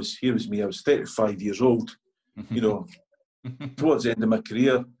mean, I was 35 years old, towards the end of my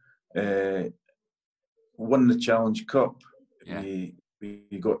career, won the Challenge Cup. Yeah.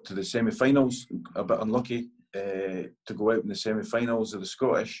 We got to the semi-finals, a bit unlucky to go out in the semi-finals of the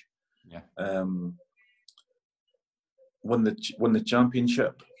Scottish. Yeah. Won the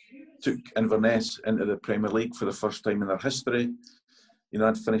championship, took Inverness into the Premier League for the first time in their history.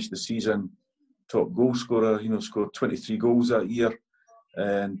 I'd finished the season top goal scorer, scored 23 goals that year,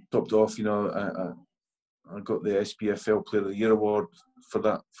 and topped off, I got the SPFL Player of the Year award for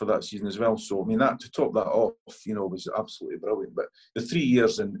that season as well. So, I mean, to top that off, was absolutely brilliant. But the 3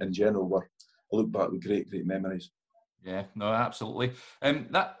 years in general I look back with great memories. Yeah, no, absolutely.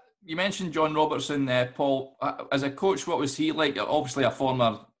 That you mentioned John Robertson, Paul. As a coach, what was he like? Obviously, a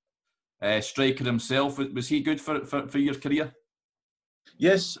former striker himself. Was he good for your career?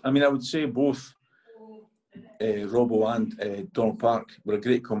 Yes, I mean, I would say both Robbo and Donald Park were a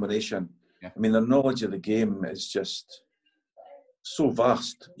great combination. Yeah. I mean, their knowledge of the game is just so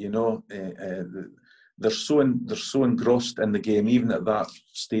vast. They're so engrossed in the game, even at that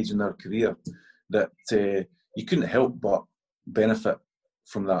stage in their career, that you couldn't help but benefit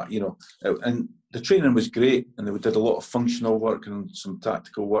from that. And the training was great, and they did a lot of functional work and some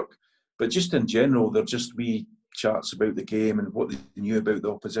tactical work. But just in general, they're just wee chats about the game and what they knew about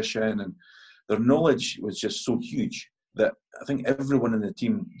the opposition, and their knowledge was just so huge that I think everyone in the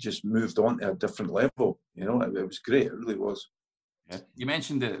team just moved on to a different level. It was great. It really was. Yeah. You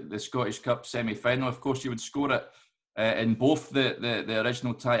mentioned the Scottish Cup semi-final. Of course, you would score it in both the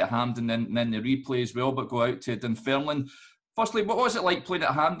original tie at Hampden and then the replay as well, but go out to Dunfermline. Firstly, what was it like playing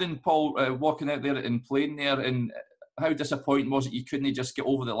at Hampden, Paul, walking out there and playing there, and how disappointing was it you couldn't just get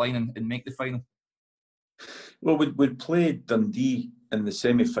over the line and make the final? Well, we'd played Dundee in the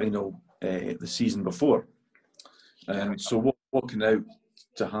semi-final the season before. So walking out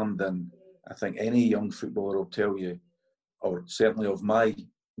to Hampden, I think any young footballer will tell you, or certainly of my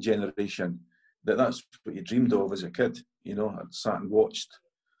generation, that's what you dreamed of as a kid. I'd sat and watched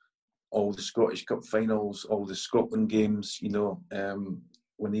all the Scottish Cup finals, all the Scotland games,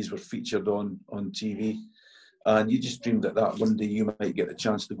 when these were featured on TV. And you just dreamed that one day you might get the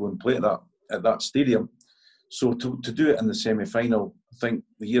chance to go and play at that stadium. So to do it in the semi-final, I think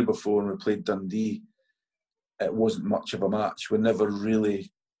the year before when we played Dundee, it wasn't much of a match. We never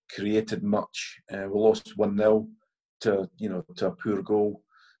really created much. We lost 1-0 to a poor goal.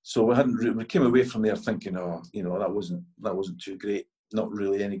 So we came away from there thinking, that wasn't too great. Not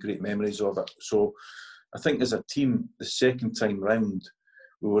really any great memories of it. So I think as a team, the second time round,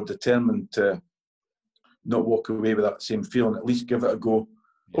 we were determined to not walk away with that same feeling. At least give it a go.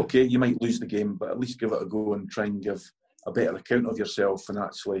 Okay, you might lose the game, but at least give it a go and try and give a better account of yourself and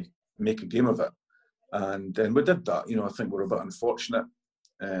actually make a game of it. And then we did that. I think we were a bit unfortunate.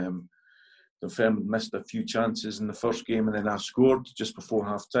 Dunfermline missed a few chances in the first game, and then I scored just before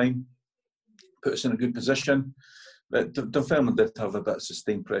half-time. Put us in a good position. But Dunfermline did have a bit of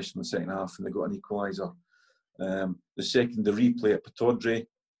sustained pressure in the second half, and they got an equaliser. The replay at Pittodrie,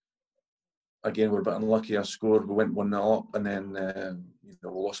 again, we were a bit unlucky. I scored. We went 1-0 up, and then we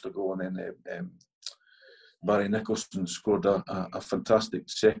lost a goal, and then Barry Nicholson scored a fantastic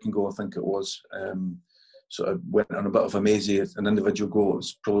second goal, I think it was. Sort of went on a bit of a mazy, an individual goal. It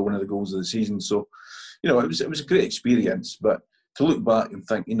was probably one of the goals of the season. So, it was a great experience. But to look back and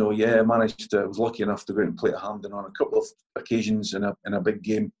think, I was lucky enough to go out and play at Hampden on a couple of occasions in a big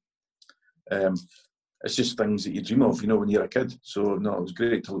game. It's just things that you dream of, when you're a kid. So, no, it was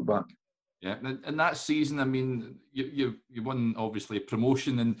great to look back. Yeah, and that season, I mean, you won, obviously,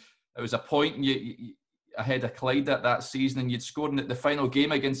 promotion, and it was a point you ahead of Clyde that season, and you'd scored in the final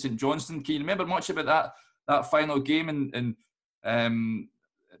game against St Johnstone. Can you remember much about that final game and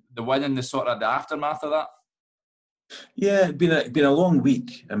the win and the sort of the aftermath of that? Yeah, it'd been a long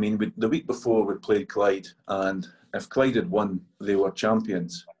week. I mean, the week before we'd played Clyde, and if Clyde had won, they were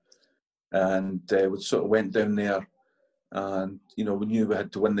champions. And we sort of went down there, and we knew we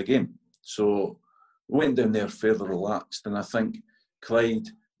had to win the game. So we went down there fairly relaxed, and I think Clyde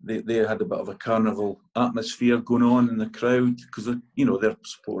they had a bit of a carnival atmosphere going on in the crowd because, you know, their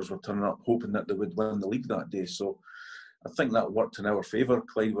supporters were turning up hoping that they would win the league that day. So I think that worked in our favour.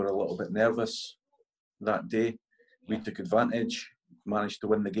 Clyde were a little bit nervous that day. We took advantage, managed to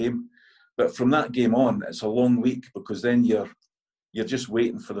win the game. But from that game on, it's a long week because then you're just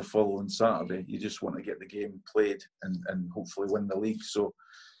waiting for the following Saturday. You just want to get the game played and hopefully win the league. So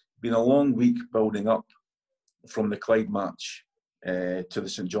it's been a long week building up from the Clyde match to the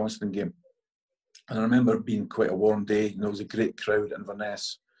St Johnstone game. And I remember it being quite a warm day. You know, it was a great crowd in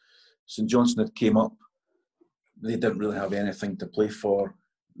Inverness. St Johnstone had came up. They didn't really have anything to play for.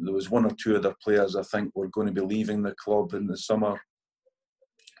 There was one or two other players, I think, were going to be leaving the club in the summer.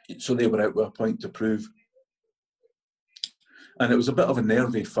 So they were out with a point to prove. And it was a bit of a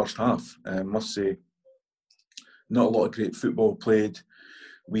nervy first half, I must say. Not a lot of great football played.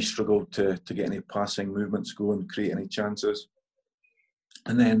 We struggled to get any passing movements going, create any chances.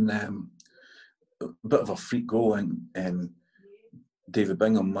 And then a bit of a freak goal, and David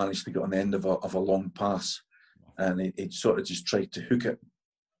Bingham managed to get on the end of a long pass, and he sort of just tried to hook it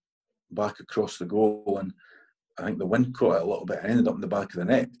back across the goal, and I think the wind caught it a little bit and ended up in the back of the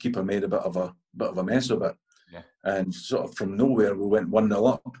net. The keeper made a bit of a mess of it. Yeah. And sort of from nowhere we went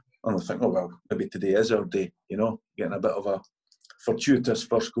 1-0 up, and I think, oh well, maybe today is our day, you know, getting a bit of a fortuitous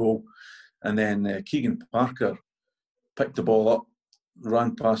first goal. And then Keegan Parker picked the ball up,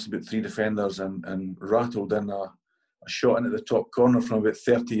 ran past about 3 defenders and rattled in a shot into the top corner from about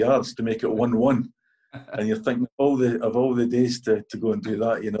 30 yards to make it 1-1. And you're thinking of all the days to go and do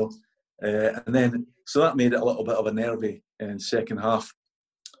that, you know. And then, so that made it a little bit of a nervy in second half.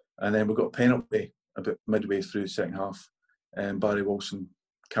 And then we got a penalty about midway through the second half. And Barry Wilson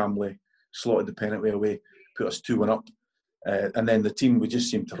calmly slotted the penalty away, put us 2-1 up. And then the team, we just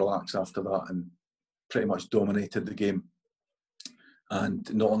seemed to relax after that and pretty much dominated the game.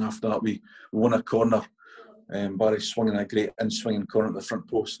 And not long after that, we won a corner. Barry swung in a great in-swinging corner at the front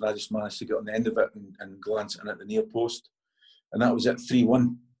post, and I just managed to get on the end of it and glance it in at the near post. And that was it,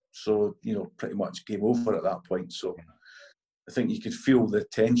 3-1. So, you know, pretty much game over at that point. So I think you could feel the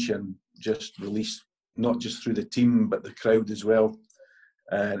tension just released, not just through the team, but the crowd as well.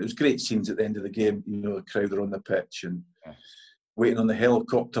 And it was great scenes at the end of the game. You know, the crowd are on the pitch and waiting on the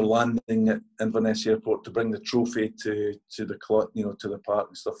helicopter landing at Inverness Airport to bring the trophy to the club, you know, to the park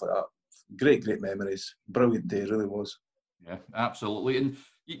and stuff like that. Great memories. Brilliant day, really was. Yeah, absolutely. And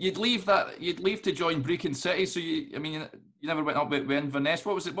you'd leave to join Brechin City. So you never went up with Inverness.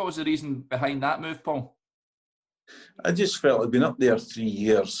 What was the reason behind that move, Paul? I just felt I'd been up there 3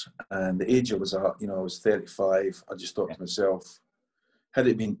 years, and the age I was at, you know, I was 35. I just thought to myself, had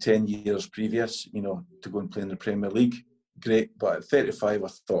it been 10 years previous, you know, to go and play in the Premier League, great. But at 35, I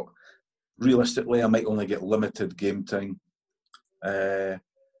thought, realistically, I might only get limited game time. I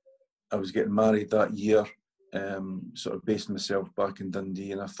was getting married that year, sort of basing myself back in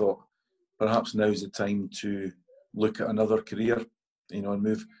Dundee, and I thought perhaps now's the time to look at another career, you know, and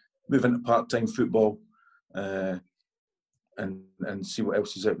move into part-time football and see what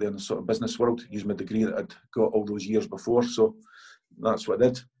else is out there in the sort of business world. Use my degree that I'd got all those years before, so that's what I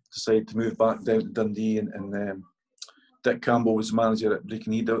did. Decided to move back down to Dundee, and Dick Campbell was manager at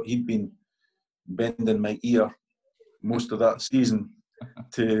Brechin. He'd been bending my ear most of that season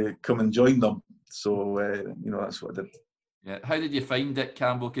to come and join them. So, you know, that's what I did. Yeah. How did you find Dick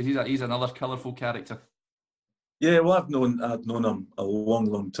Campbell? Because he's another colourful character. Yeah, well, I'd known him a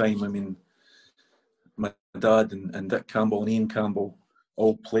long time. I mean, my dad and Dick Campbell and Ian Campbell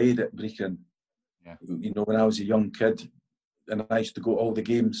all played at Brechin. Yeah. You know, when I was a young kid, and I used to go to all the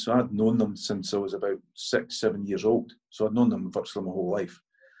games. So I'd known them since I was about 6-7 years old. So I'd known them virtually my whole life.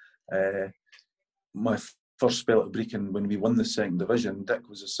 My first spell at Brechin, when we won the second division, Dick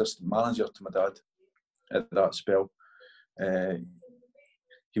was assistant manager to my dad at that spell.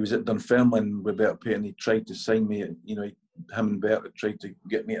 He was at Dunfermline with Bert Payton. He tried to sign me. You know, him and Bert had tried to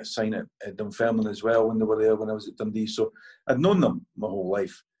get me to sign at Dunfermline as well when they were there when I was at Dundee. So I'd known them my whole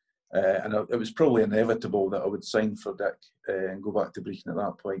life. And it was probably inevitable that I would sign for Dick and go back to Brechin at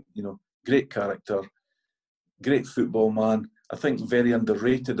that point. You know, great character, great football man. I think very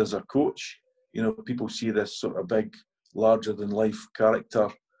underrated as a coach. You know, people see this sort of big, larger-than-life character,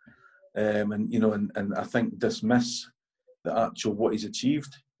 and you know, and I think dismiss the actual what he's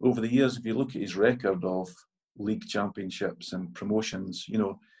achieved over the years. If you look at his record of league championships and promotions, you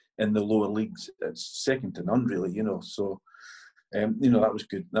know, in the lower leagues, it's second to none, really. You know, so. You know, that was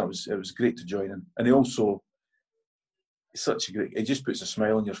good. It was great to join in. And he also, it just puts a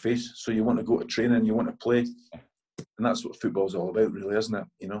smile on your face. So you want to go to training, you want to play. And that's what football's all about, really, isn't it?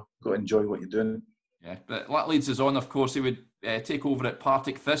 You know, got to enjoy what you're doing. Yeah, but that leads us on, of course. He would take over at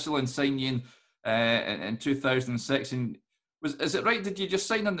Partick Thistle and sign you in 2006. And is it right? Did you just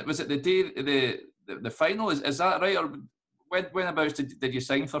sign on? Was it the day the final? Is that right? Or whenabouts did you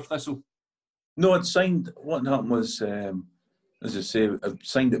sign for Thistle? No, I'd signed. What happened was, as I say, I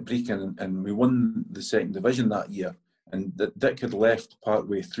signed at Brecon and we won the second division that year. And Dick had left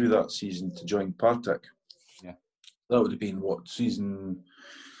partway through that season to join Partick. Yeah, that would have been season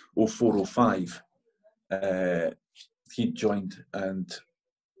 04-05. He'd joined, and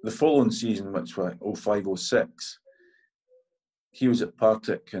the following season, which was 05-06, he was at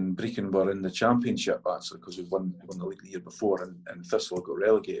Partick and Brecon were in the championship actually because we won the league the year before, and Thistle got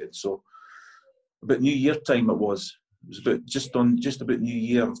relegated. So about New Year time it was about just about New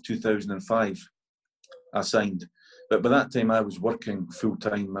Year of 2005 I signed. But by that time I was working full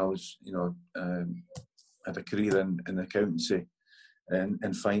time. I was, had a career in accountancy and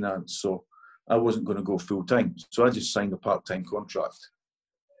in finance, so I wasn't going to go full time. So I just signed a part-time contract.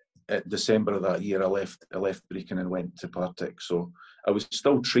 At December of that year, I left Brecon and went to Partick. So I was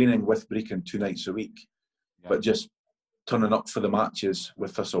still training with Brecon 2 nights a week, but just turning up for the matches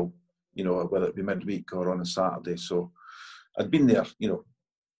with Thistle, whether it be midweek or on a Saturday. So I'd been there,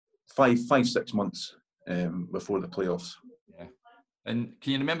 5-6 months before the playoffs. Yeah. And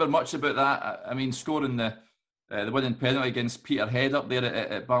can you remember much about that? I mean, scoring the winning penalty against Peterhead up there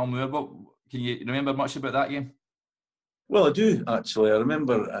at Balmoor. Can you remember much about that game? Well, I do actually. I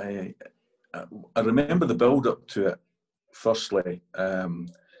remember. I remember the build-up to it. Firstly,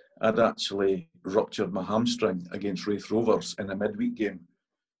 I'd actually ruptured my hamstring against Raith Rovers in a midweek game.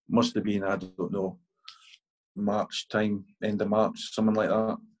 Must have been, I don't know, March time, end of March, something like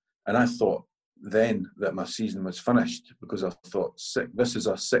that. And I thought then that my season was finished because I thought this is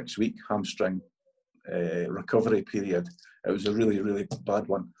a 6-week hamstring recovery period. It was a really, really bad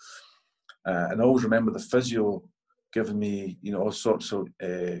one. And I always remember the physio giving me, all sorts of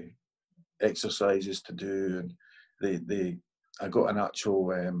exercises to do. And I got an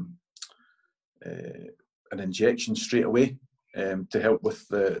actual an injection straight away to help with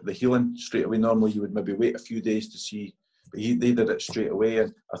the healing straight away. Normally you would maybe wait a few days to see, but they did it straight away.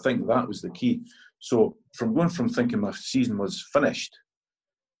 And I think that was the key. So from going from thinking my season was finished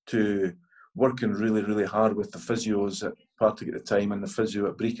to working really, really hard with the physios at Partick at the time and the physio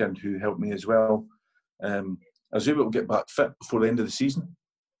at Brecon who helped me as well, I was able to get back fit before the end of the season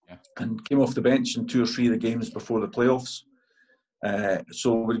and came off the bench in 2 or 3 of the games before the playoffs.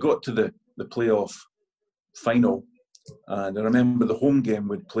 So we got to the playoff final, and I remember the home game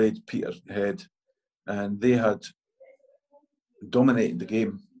we'd played Peterhead, and they had dominated the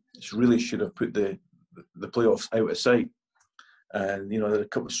game. It really should have put the playoffs out of sight. And there were a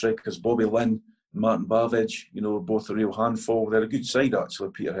couple of strikers, Bobby Lynn, Martin Bavage, both a real handful. They're a good side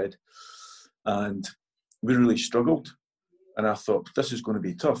actually, Peterhead, and we really struggled. And I thought, this is going to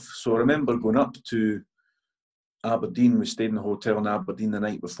be tough. So I remember going up to Aberdeen. We stayed in a hotel in Aberdeen the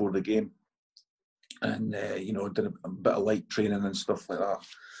night before the game, and did a bit of light training and stuff like that.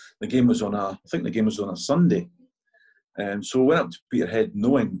 The game was on I think the game was on a Sunday, and so I went up to Peterhead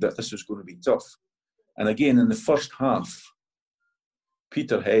knowing that this was going to be tough. And again, in the first half,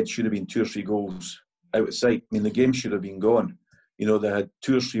 Peterhead should have been 2 or 3 goals out of sight. I mean, the game should have been gone. They had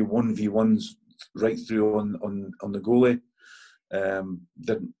 2 or 3 1v1s right through on the goalie.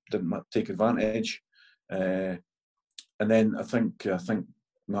 Didn't take advantage. And then I think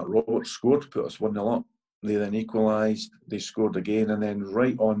Matt Roberts scored, put us 1-0 up. They then equalised. They scored again, and then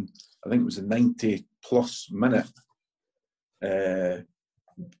right on, I think it was the 90-plus minute,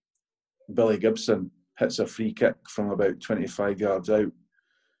 Billy Gibson hits a free kick from about 25 yards out.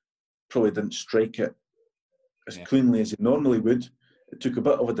 Probably didn't strike it as cleanly as he normally would. It took a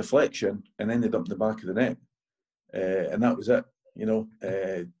bit of a deflection and ended up in the back of the net. And that was it.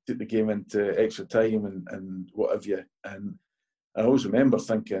 Took the game into extra time and what have you. And I always remember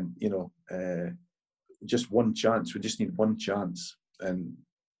thinking, just one chance. We just need one chance and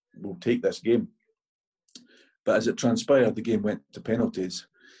we'll take this game. But as it transpired, the game went to penalties.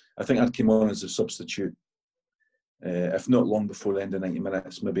 I think I came on as a substitute, if not long before the end of 90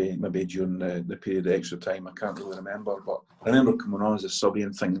 minutes, maybe during the period of extra time. I can't really remember, but I remember coming on as a subby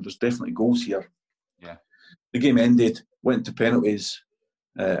and thinking there's definitely goals here. Yeah. The game ended, went to penalties,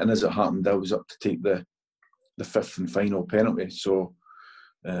 and as it happened, I was up to take the 5th and final penalty. So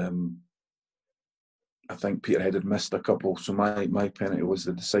I think Peterhead had missed a couple, so my penalty was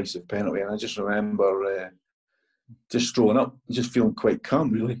the decisive penalty. And I just remember just strolling up, just feeling quite calm,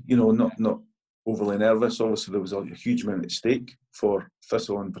 really. Not overly nervous. Obviously, there was a huge amount at stake for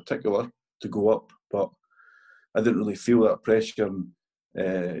Thistle in particular to go up, but I didn't really feel that pressure.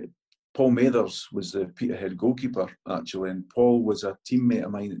 And, Paul Mathers was the Peterhead goalkeeper, actually, and Paul was a teammate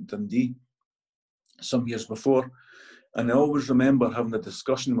of mine at Dundee some years before. And I always remember having a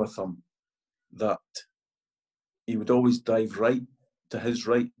discussion with him that he would always dive right to his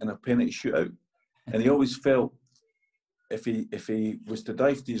right in a penalty shootout. And he always felt if he was to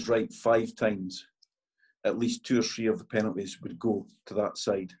dive to his right 5 times, at least 2 or 3 of the penalties would go to that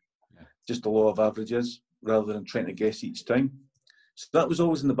side. Yeah. Just the law of averages, rather than trying to guess each time. So that was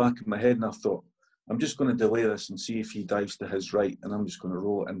always in the back of my head, and I thought, I'm just going to delay this and see if he dives to his right, and I'm just going to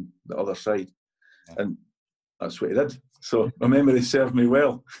roll it in the other side. Yeah. And that's what he did. So my memory served me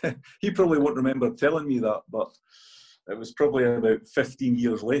well. He probably won't remember telling me that, but it was probably about 15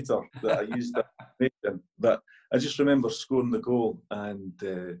 years later that I used that. But I just remember scoring the goal, and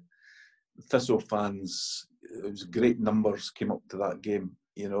Thistle fans, it was great numbers came up to that game,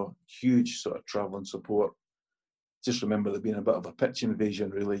 you know, huge sort of travelling support. Just remember there being a bit of a pitch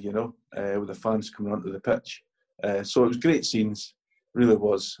invasion, really, you know, with the fans coming onto the pitch. So it was great scenes, really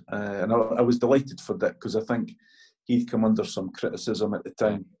was. And I was delighted for that, because I think he'd come under some criticism at the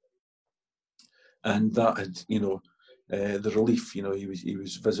time. And that had, you know, the relief, you know, he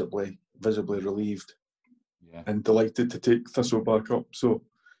was visibly relieved, and delighted to take Thistle back up. So,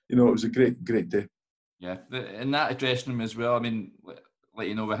 you know, it was a great day. Yeah, in that dressing room as well, I mean, like,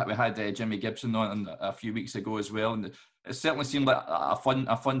 you know, we had Jimmy Gibson on a few weeks ago as well, and it certainly seemed like a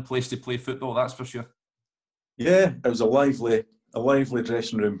fun place to play football, that's for sure. Yeah, it was a lively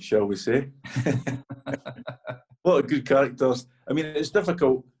dressing room, shall we say. A lot of good characters. I mean, it's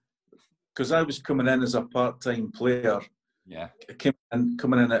difficult, because I was coming in as a part-time player. Yeah.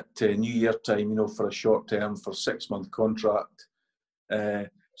 Coming in at New Year time, you know, for a short term, for a 6-month contract.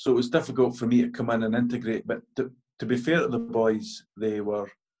 So it was difficult for me to come in and integrate. But to be fair to the boys, they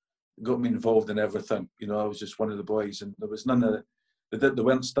got me involved in everything. You know, I was just one of the boys, and there was none of they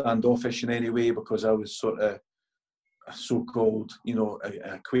weren't standoffish in any way, because I was sort of a so-called, you know,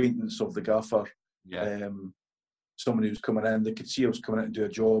 acquaintance of the gaffer. Yeah. Someone who was coming in, they could see I was coming in to do a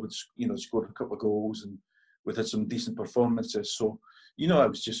job, and, you know, scored a couple of goals, and we had some decent performances. So, you know, I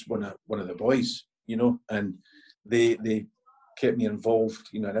was just one of the boys, you know, and they kept me involved,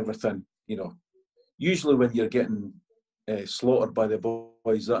 you know, in everything. You know, usually when you're getting slaughtered by the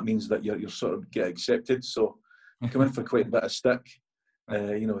boys, that means that you're sort of get accepted. So I come in for quite a bit of stick.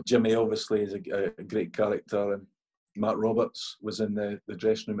 You know, Jimmy obviously is a great character, and Matt Roberts was in the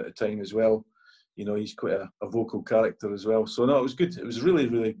dressing room at the time as well. You know, he's quite a vocal character as well. So no, it was good. It was really,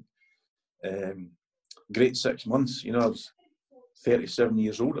 really great 6 months. You know, I was 37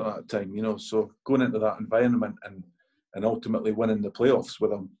 years old at that time, you know, so going into that environment and ultimately winning the playoffs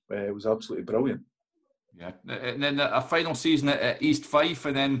with him was absolutely brilliant. Yeah, and then a final season at East Fife,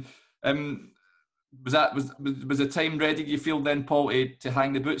 and then was the time ready, do you feel then, Paul, to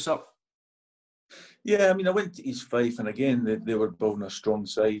hang the boots up? Yeah, I mean, I went to East Fife, and again, they were building a strong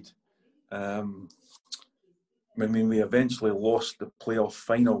side. I mean, we eventually lost the playoff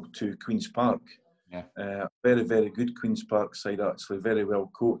final to Queen's Park. Yeah. Very, very good Queen's Park side, actually, very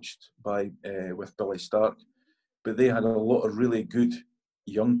well coached with Billy Stark. But they had a lot of really good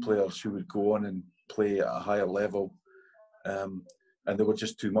young players who would go on and play at a higher level, and they were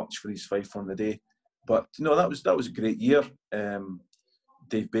just too much for East Fife on the day. But no, that was a great year.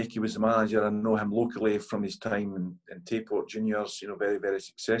 Dave Bakey was the manager. I know him locally from his time in Tayport Juniors. You know, very, very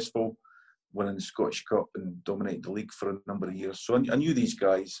successful, winning the Scottish Cup and dominating the league for a number of years. So I knew these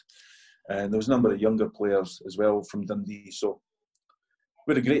guys, and there was a number of younger players as well from Dundee. So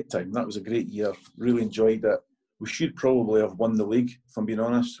we had a great time. That was a great year. Really enjoyed it. We should probably have won the league, if I'm being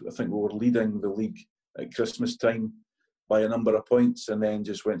honest. I think we were leading the league at Christmas time by a number of points, and then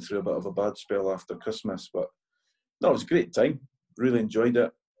just went through a bit of a bad spell after Christmas. But no, it was a great time. Really enjoyed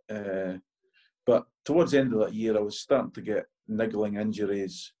it. But towards the end of that year, I was starting to get niggling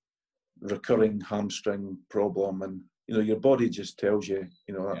injuries, recurring hamstring problem, and you know, your body just tells you,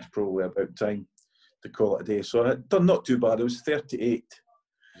 you know, that's probably about time to call it a day. So I had done not too bad. I was 38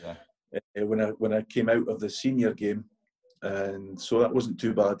 when I came out of the senior game, and so that wasn't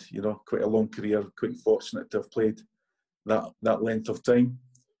too bad. You know, quite a long career. Quite fortunate to have played that length of time.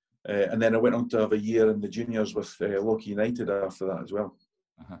 And then I went on to have a year in the juniors with Lochie United after that as well.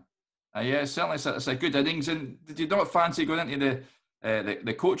 Yeah, certainly it's a good innings. And did you not fancy going into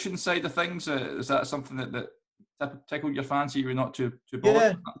the coaching side of things? Is that something that tickled your fancy? You were not too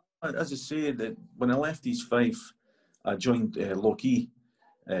bothered? Yeah, as I say, that when I left East Fife, I joined Lochie,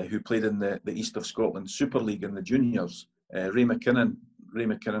 who played in the East of Scotland Super League in the juniors. Ray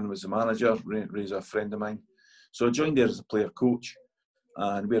McKinnon was the manager. Ray's a friend of mine. So I joined there as a player coach,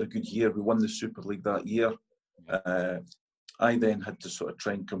 and we had a good year. We won the Super League that year. I then had to sort of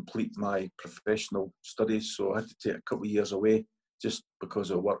try and complete my professional studies, so I had to take a couple of years away just because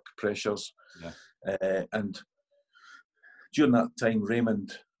of work pressures. And during that time,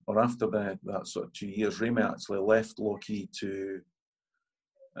 Raymond, or after that sort of 2 years, Raymond actually left Lockheed to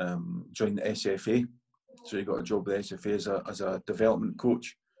join the SFA. So he got a job with the SFA as a development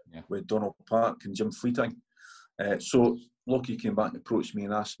coach with Donald Park and Jim Fleeting. So Lockheed came back and approached me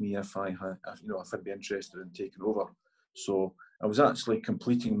and asked me if I'd be interested in taking over. So I was actually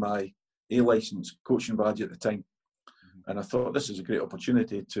completing my A licence coaching badge at the time, and I thought this is a great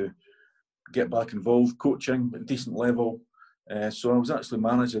opportunity to get back involved, coaching at a decent level. So I was actually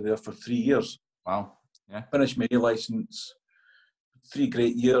manager there for 3 years. Wow! Yeah. Finished my A licence. 3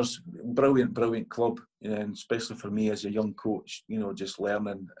 great years. Brilliant club, and especially for me as a young coach. Just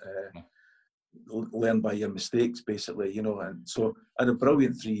learning. Learn by your mistakes, basically. And so I had a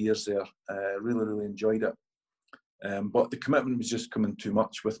brilliant 3 years there. Really enjoyed it. But the commitment was just coming too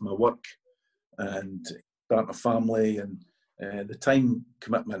much with my work and starting a family, and the time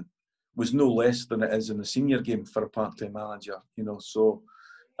commitment was no less than it is in the senior game for a part-time manager, so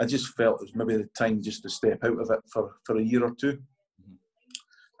I just felt it was maybe the time just to step out of it for a year or two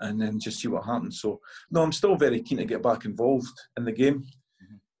and then just see what happens. So, no, I'm still very keen to get back involved in the game.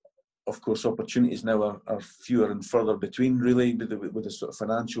 Of course, opportunities now are fewer and further between, really, with the sort of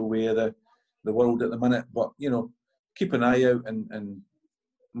financial way of the world at the minute. But, keep an eye out, and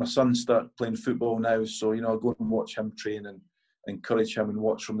my son started playing football now, so I'll go and watch him train and encourage him and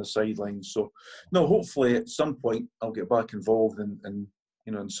watch from the sidelines. So no, hopefully at some point I'll get back involved in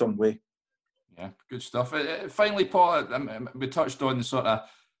some way. Yeah, good stuff. Finally, Paul, we touched on the sort of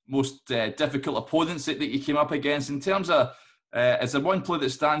most difficult opponents that you came up against. In terms of, is there one player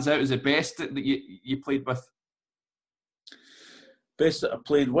that stands out as the best that you played with? Best that I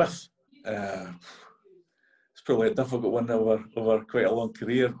played with? It's probably a difficult one over quite a long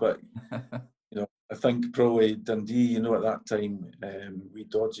career, but I think probably Dundee. At that time, Wee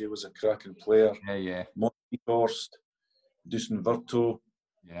Dodgy was a cracking player. Monty Horst, Dusan Virto,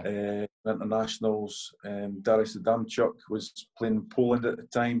 internationals. Darius Adamchuk was playing in Poland at the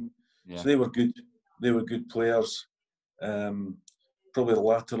time, so they were good. They were good players. Probably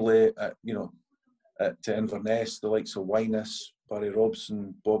latterly at Inverness, the likes of Wyness, Barry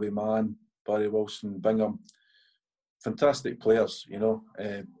Robson, Bobby Mann, Barry Wilson, Bingham. Fantastic players,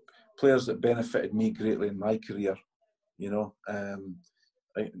 players that benefited me greatly in my career. A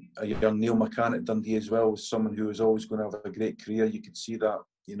young Neil McCann at Dundee as well was someone who was always going to have a great career. You could see that,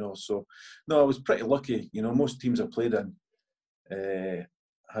 So, no, I was pretty lucky. Most teams I played in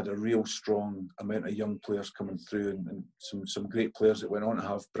had a real strong amount of young players coming through, and some great players that went on to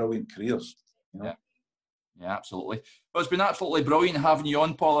have brilliant careers. Yeah, absolutely. Well, it's been absolutely brilliant having you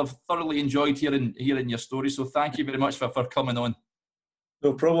on, Paul. I've thoroughly enjoyed hearing your story. So thank you very much for coming on.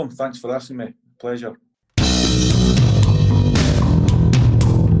 No problem. Thanks for asking me. Pleasure.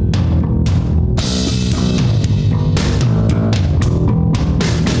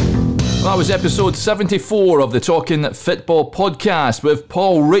 That was episode 74 of the Talking Football podcast with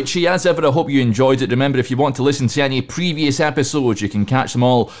Paul Ritchie. As ever, I hope you enjoyed it. Remember, if you want to listen to any previous episodes, you can catch them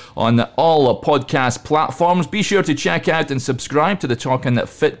all on all podcast platforms. Be sure to check out and subscribe to the Talking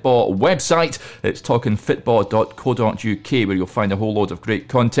Football website. It's talkingfootball.co.uk, where you'll find a whole load of great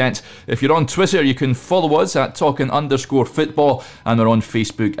content. If you're on Twitter, you can follow us at talking_football, and we're on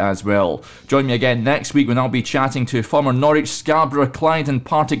Facebook as well. Join me again next week when I'll be chatting to former Norwich, Scarborough, Clyde and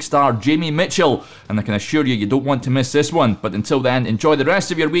Partick star Jamie Mitchell, and I can assure you don't want to miss this one. But until then, enjoy the rest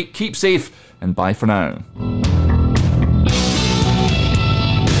of your week, keep safe, and bye for now.